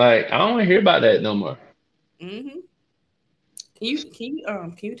 like I don't want to hear about that no more. Mm-hmm.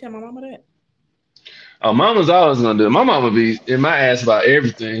 Can you tell my mama that? Oh, mama's always gonna do it. My mama be in my ass about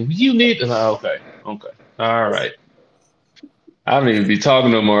everything. You need to. Okay, all right. I don't even be talking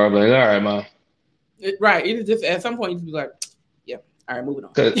no more. I'm like, all right, mom. Right. It's just at some point you be like, yeah, all right, moving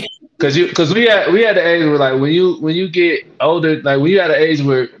on. Because we had the age where like when you get older, like when you at an age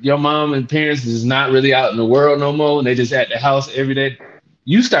where your mom and parents is not really out in the world no more, and they just at the house every day,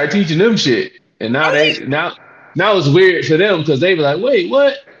 you start teaching them shit, and now now it's weird for them because they be like, wait,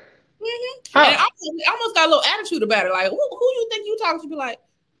 what? Mm-hmm. And I almost got a little attitude about it. Like, who you think you talking to? Be like,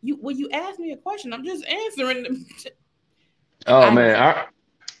 you ask me a question, I'm just answering. Oh man,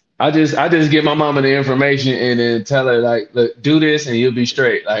 I just give my mama the information and then tell her like, look, do this and you'll be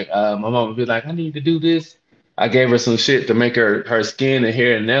straight. Like my mama would be like, I need to do this. I gave her some shit to make her skin and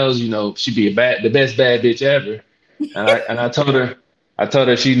hair and nails, you know, she'd be the best bad bitch ever. And I told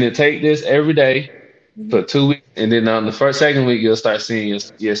her she need to take this every day for 2 weeks, and then on the second week you'll start seeing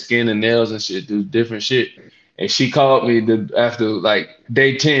your skin and nails and shit do different shit. And she called me after like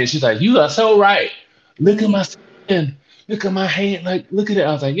day 10. She's like, you are so right. Look at my skin. Look at my hand, like, look at it.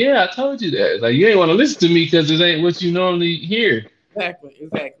 I was like, yeah, I told you that. Like, you ain't want to listen to me because it ain't what you normally hear. Exactly.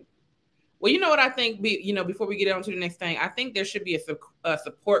 Well, you know what I think, before we get on to the next thing, I think there should be a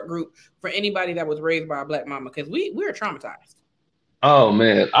support group for anybody that was raised by a black mama because we're traumatized. Oh,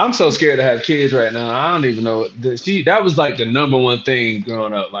 man. I'm so scared to have kids right now. I don't even know. That was like the number one thing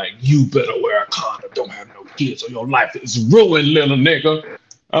growing up. Like, you better wear a condom. Don't have no kids or your life is ruined, little nigga.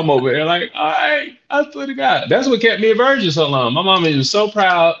 I'm over there like, all right, I swear to God. That's what kept me a virgin so long. My mama was so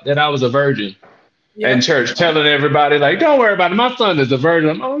proud that I was a virgin in church, telling everybody, like, don't worry about it. My son is a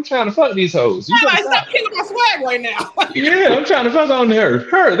virgin. I'm trying to fuck these hoes. You stop killing my swag right now. Yeah, I'm trying to fuck on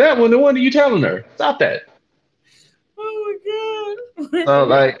her. That one, the one that you telling her. Stop that. Oh, my God. So,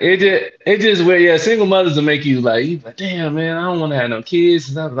 like, it just where, single mothers will make you like, damn, man, I don't want to have no kids.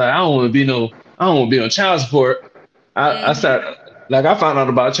 And I was like, I don't want to be on child support. I started. Like I found out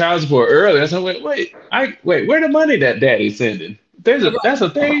about child support early. I said, wait, where the money that daddy's sending? That's a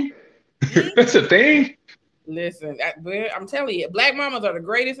thing. That's a thing. Listen, I'm telling you, black mamas are the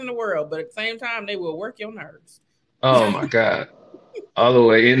greatest in the world, but at the same time, they will work your nerves. Oh my God. All the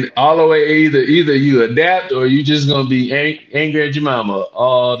way either you adapt or you just gonna be angry at your mama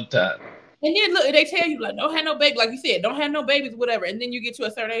all the time. And then look, they tell you like, don't have no baby, like you said, don't have no babies, whatever. And then you get to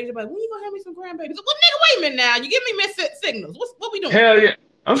a certain age, you're like, when you gonna have me some grandbabies? Well, nigga, wait a minute now. You give me mixed signals. What we doing? Hell yeah.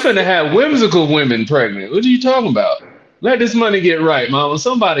 I'm finna have whimsical women pregnant. What are you talking about? Let this money get right, mama.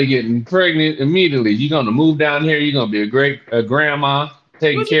 Somebody getting pregnant immediately. You're gonna move down here. You're gonna be a grandma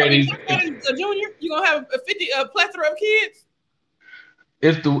taking care of these. A junior, you gonna have a plethora of kids.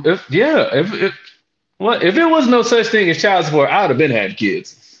 If it was no such thing as child support, I would have been had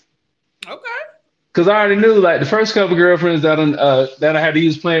kids. Okay. Because I already knew, like, the first couple girlfriends that I had to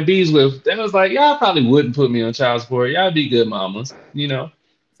use Plan Bs with, they was like, y'all probably wouldn't put me on child support. Y'all be good mamas, you know.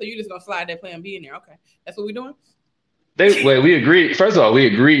 So you just gonna slide that Plan B in there? Okay, that's what we doing. We agreed. First of all, we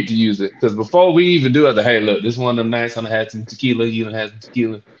agreed to use it because before we even do it, hey, look, this one of them nights I'm gonna have some tequila. You done had some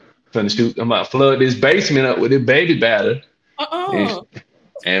tequila. I'm about to flood this basement up with this baby batter.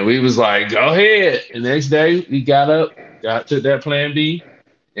 And we was like, go ahead. And the next day we took that Plan B.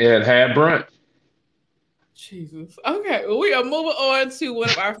 And had brunch. Jesus. Okay, well, we are moving on to one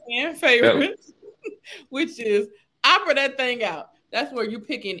of our fan favorites, which is Opera That Thing Out. That's where you're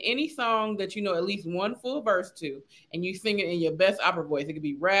picking any song that you know at least one full verse to, and you sing it in your best opera voice. It could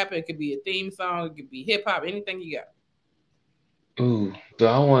be rap, it could be a theme song, it could be hip hop, anything you got. Ooh, do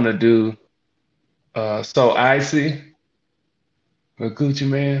I want to do So Icy with Gucci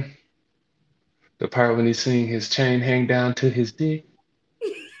Mane? The part when he sing his chain hang down to his dick.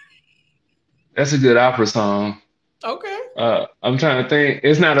 That's a good opera song. Okay. I'm trying to think.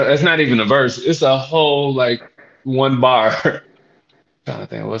 It's not even a verse. It's a whole like one bar. Trying to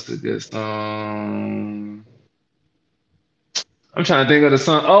think what's the good song. I'm trying to think of the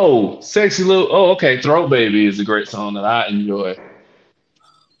song. Oh, Sexy Little. Oh, okay. Throat Baby is a great song that I enjoy.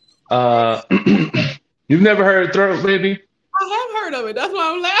 You've never heard Throat Baby? I have heard of it. That's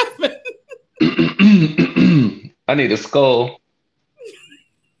why I'm laughing. I need a skull.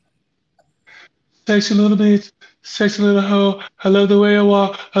 Sexy little bitch, sexy little hoe. I love the way I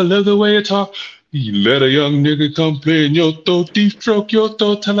walk. I love the way I talk.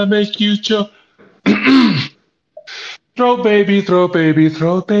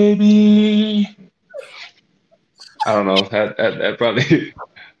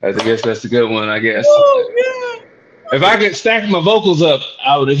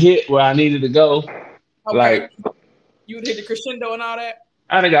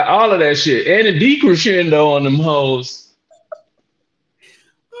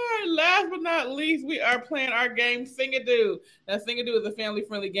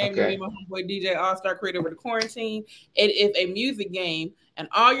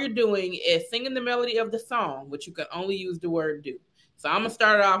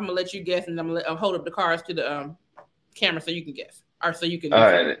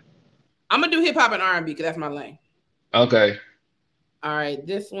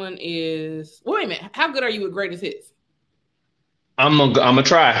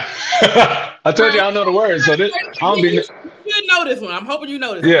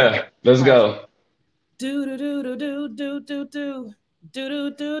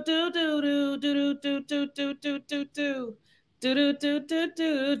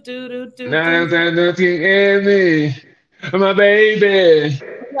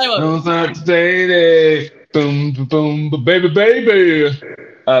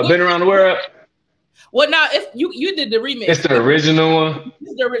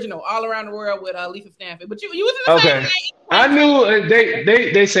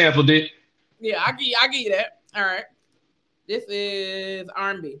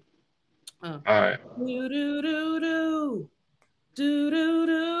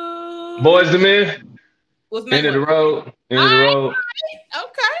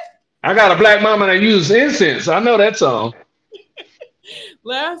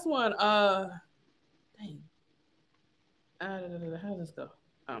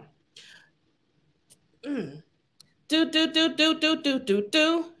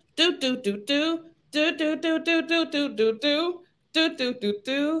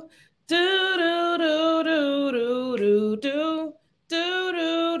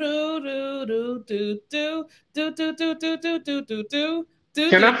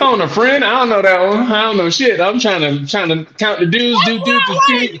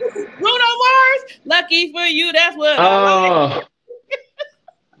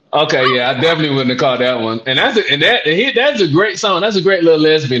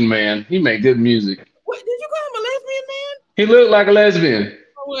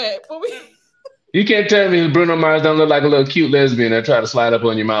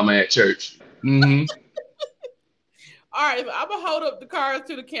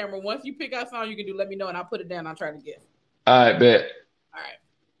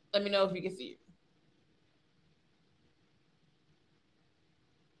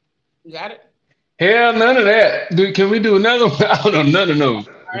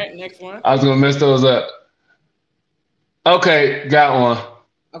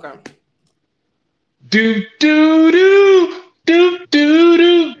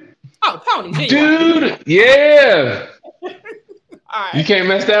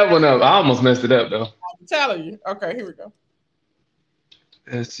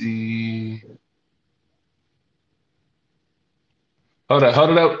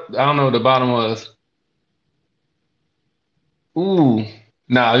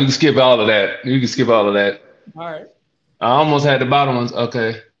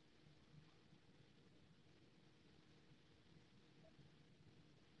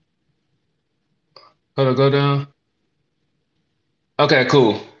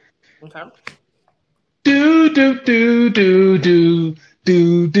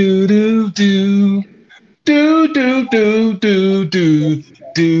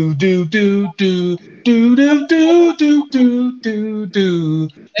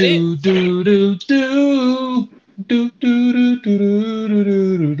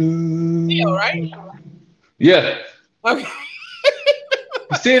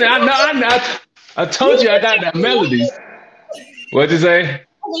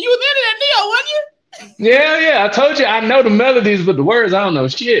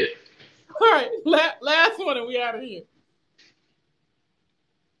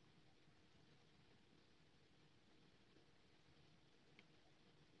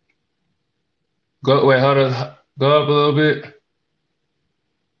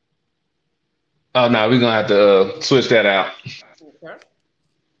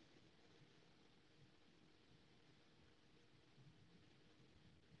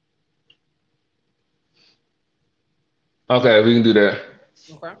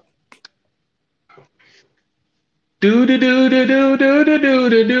 Do do do do do do do do do do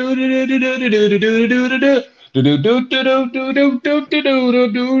do do do do do do do do do. Do do do do do do do do do do do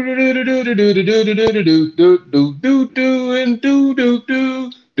do do do do and do do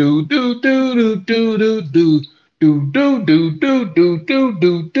do do do do do do do. Do do do do do do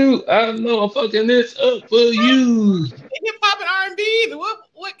do do. I know I'm fucking this up for you. Hip hop and R&B.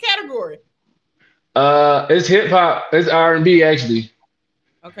 What category? It's hip hop. It's R&B actually.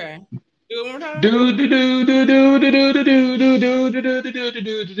 Okay. Do it one more time. Do do do do do do do do do do do do do do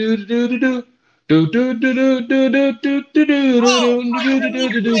do do do do do. Do do do do do do do do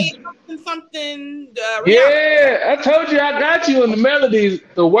do do. Something. Yeah, I told you I got you on the melodies.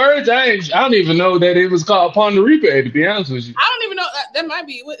 The words I don't even know that it was called Upon the Replay. To be honest with you, I don't even know that might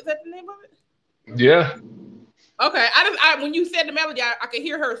be. What is that the name of it? Yeah. Okay, I when you said the melody, I could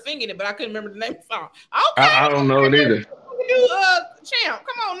hear her singing it, but I couldn't remember the name of the song. Okay, I don't know it either. Do Champ,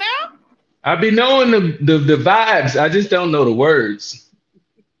 come on now. I be knowing the vibes. I just don't know the words.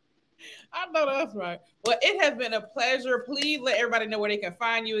 I know that's right. Well, it has been a pleasure. Please let everybody know where they can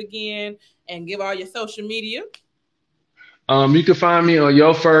find you again and give all your social media. You can find me on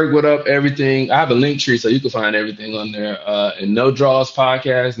Yo Ferg, What Up, everything. I have a link tree, so you can find everything on there. And No Draws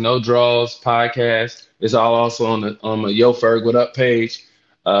Podcast, No Draws Podcast. It's all also on my Yo Ferg, What Up page.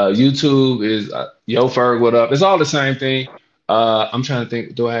 YouTube is Yo Ferg, What Up. It's all the same thing. I'm trying to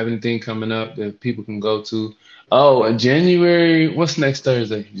think, do I have anything coming up that people can go to? Oh, in January, what's next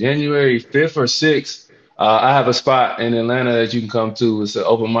Thursday? January 5th or 6th, I have a spot in Atlanta that you can come to. It's an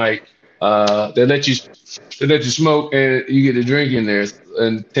open mic. They let you smoke and you get a drink in there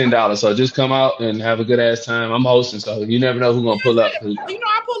and $10. So just come out and have a good ass time. I'm hosting, so you never know who's gonna pull up. You know,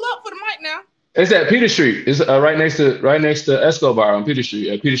 I pull up for the mic now. It's at Peter Street. It's right next to Escobar on Peter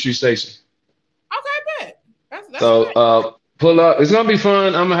Street at Peter Street Station. Okay, bet. That's So pull up. It's gonna be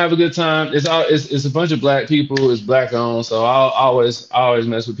fun. I'm gonna have a good time. It's a bunch of black people. It's black owned. So I'll always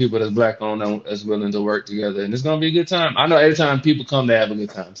mess with people that's black owned and that's willing to work together. And it's gonna be a good time. I know every time people come, they have a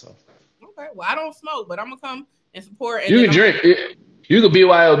good time. So okay. Well, I don't smoke, but I'm gonna come and support. And you can drink. You could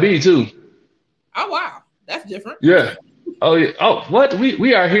BYOB too. Oh wow, that's different. Yeah. Oh yeah. Oh what?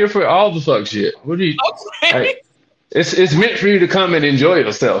 We are here for all the fuck shit. What do you? Okay. Like, it's meant for you to come and enjoy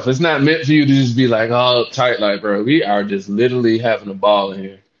yourself. It's not meant for you to just be like, oh, tight, like, bro. We are just literally having a ball in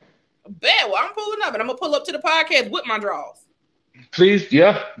here. Bet. Well, I'm pulling up, and I'm gonna pull up to the podcast with my draws. Please,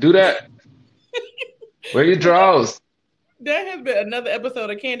 yeah, do that. Wear your draws. That has been another episode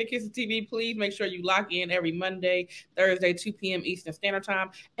of Candid Kisses TV. Please make sure you lock in every Monday, Thursday, 2 p.m. Eastern Standard Time,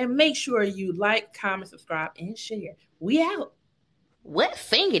 and make sure you like, comment, subscribe, and share. We out. What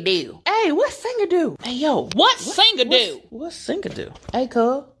singer do? Hey, what singer do? Hey, yo, what singer do? What singer do? Hey,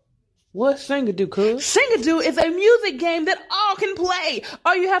 cuz. What singer do, cuz? Singer do is a music game that all can play.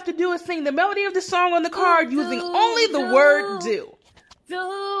 All you have to do is sing the melody of the song on the card using only the word do.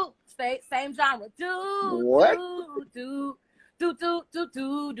 Do. Same genre. Do. What? Do. Do. Do. Do. Do.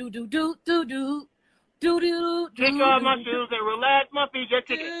 Do. Do. Do. Do. Do. Do do do. Take off my shoes and relax my feet. Get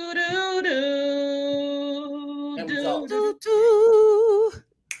tickets. Do do do do do do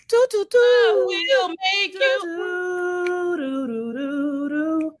do do do. We'll make you do do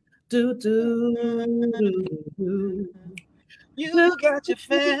do do do do. You got your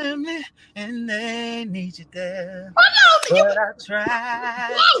family and they need you there. But I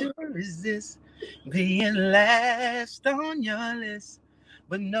try to resist being last on your list.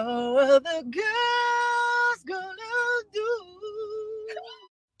 But no other girl's gonna do.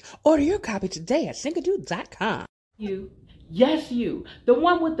 Order your copy today at singadude.com. You. Yes, you. The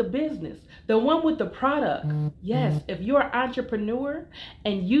one with the business. The one with the product. Yes, if you're an entrepreneur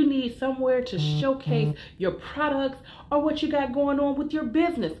and you need somewhere to showcase your products or what you got going on with your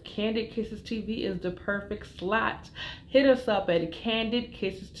business, Candid Kisses TV is the perfect slot. Hit us up at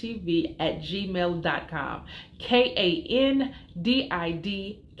candidkissestv@gmail.com.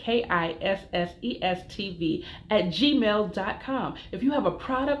 KANDIDKISSESTV@gmail.com. If you have a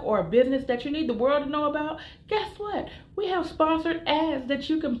product or a business that you need the world to know about, guess what? We have sponsored ads that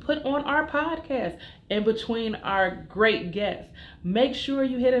you can put on our podcast in between our great guests. Make sure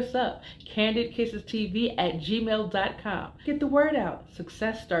you hit us up, candidkissestv@gmail.com. Get the word out.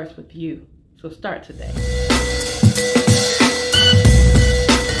 Success starts with you. So start today.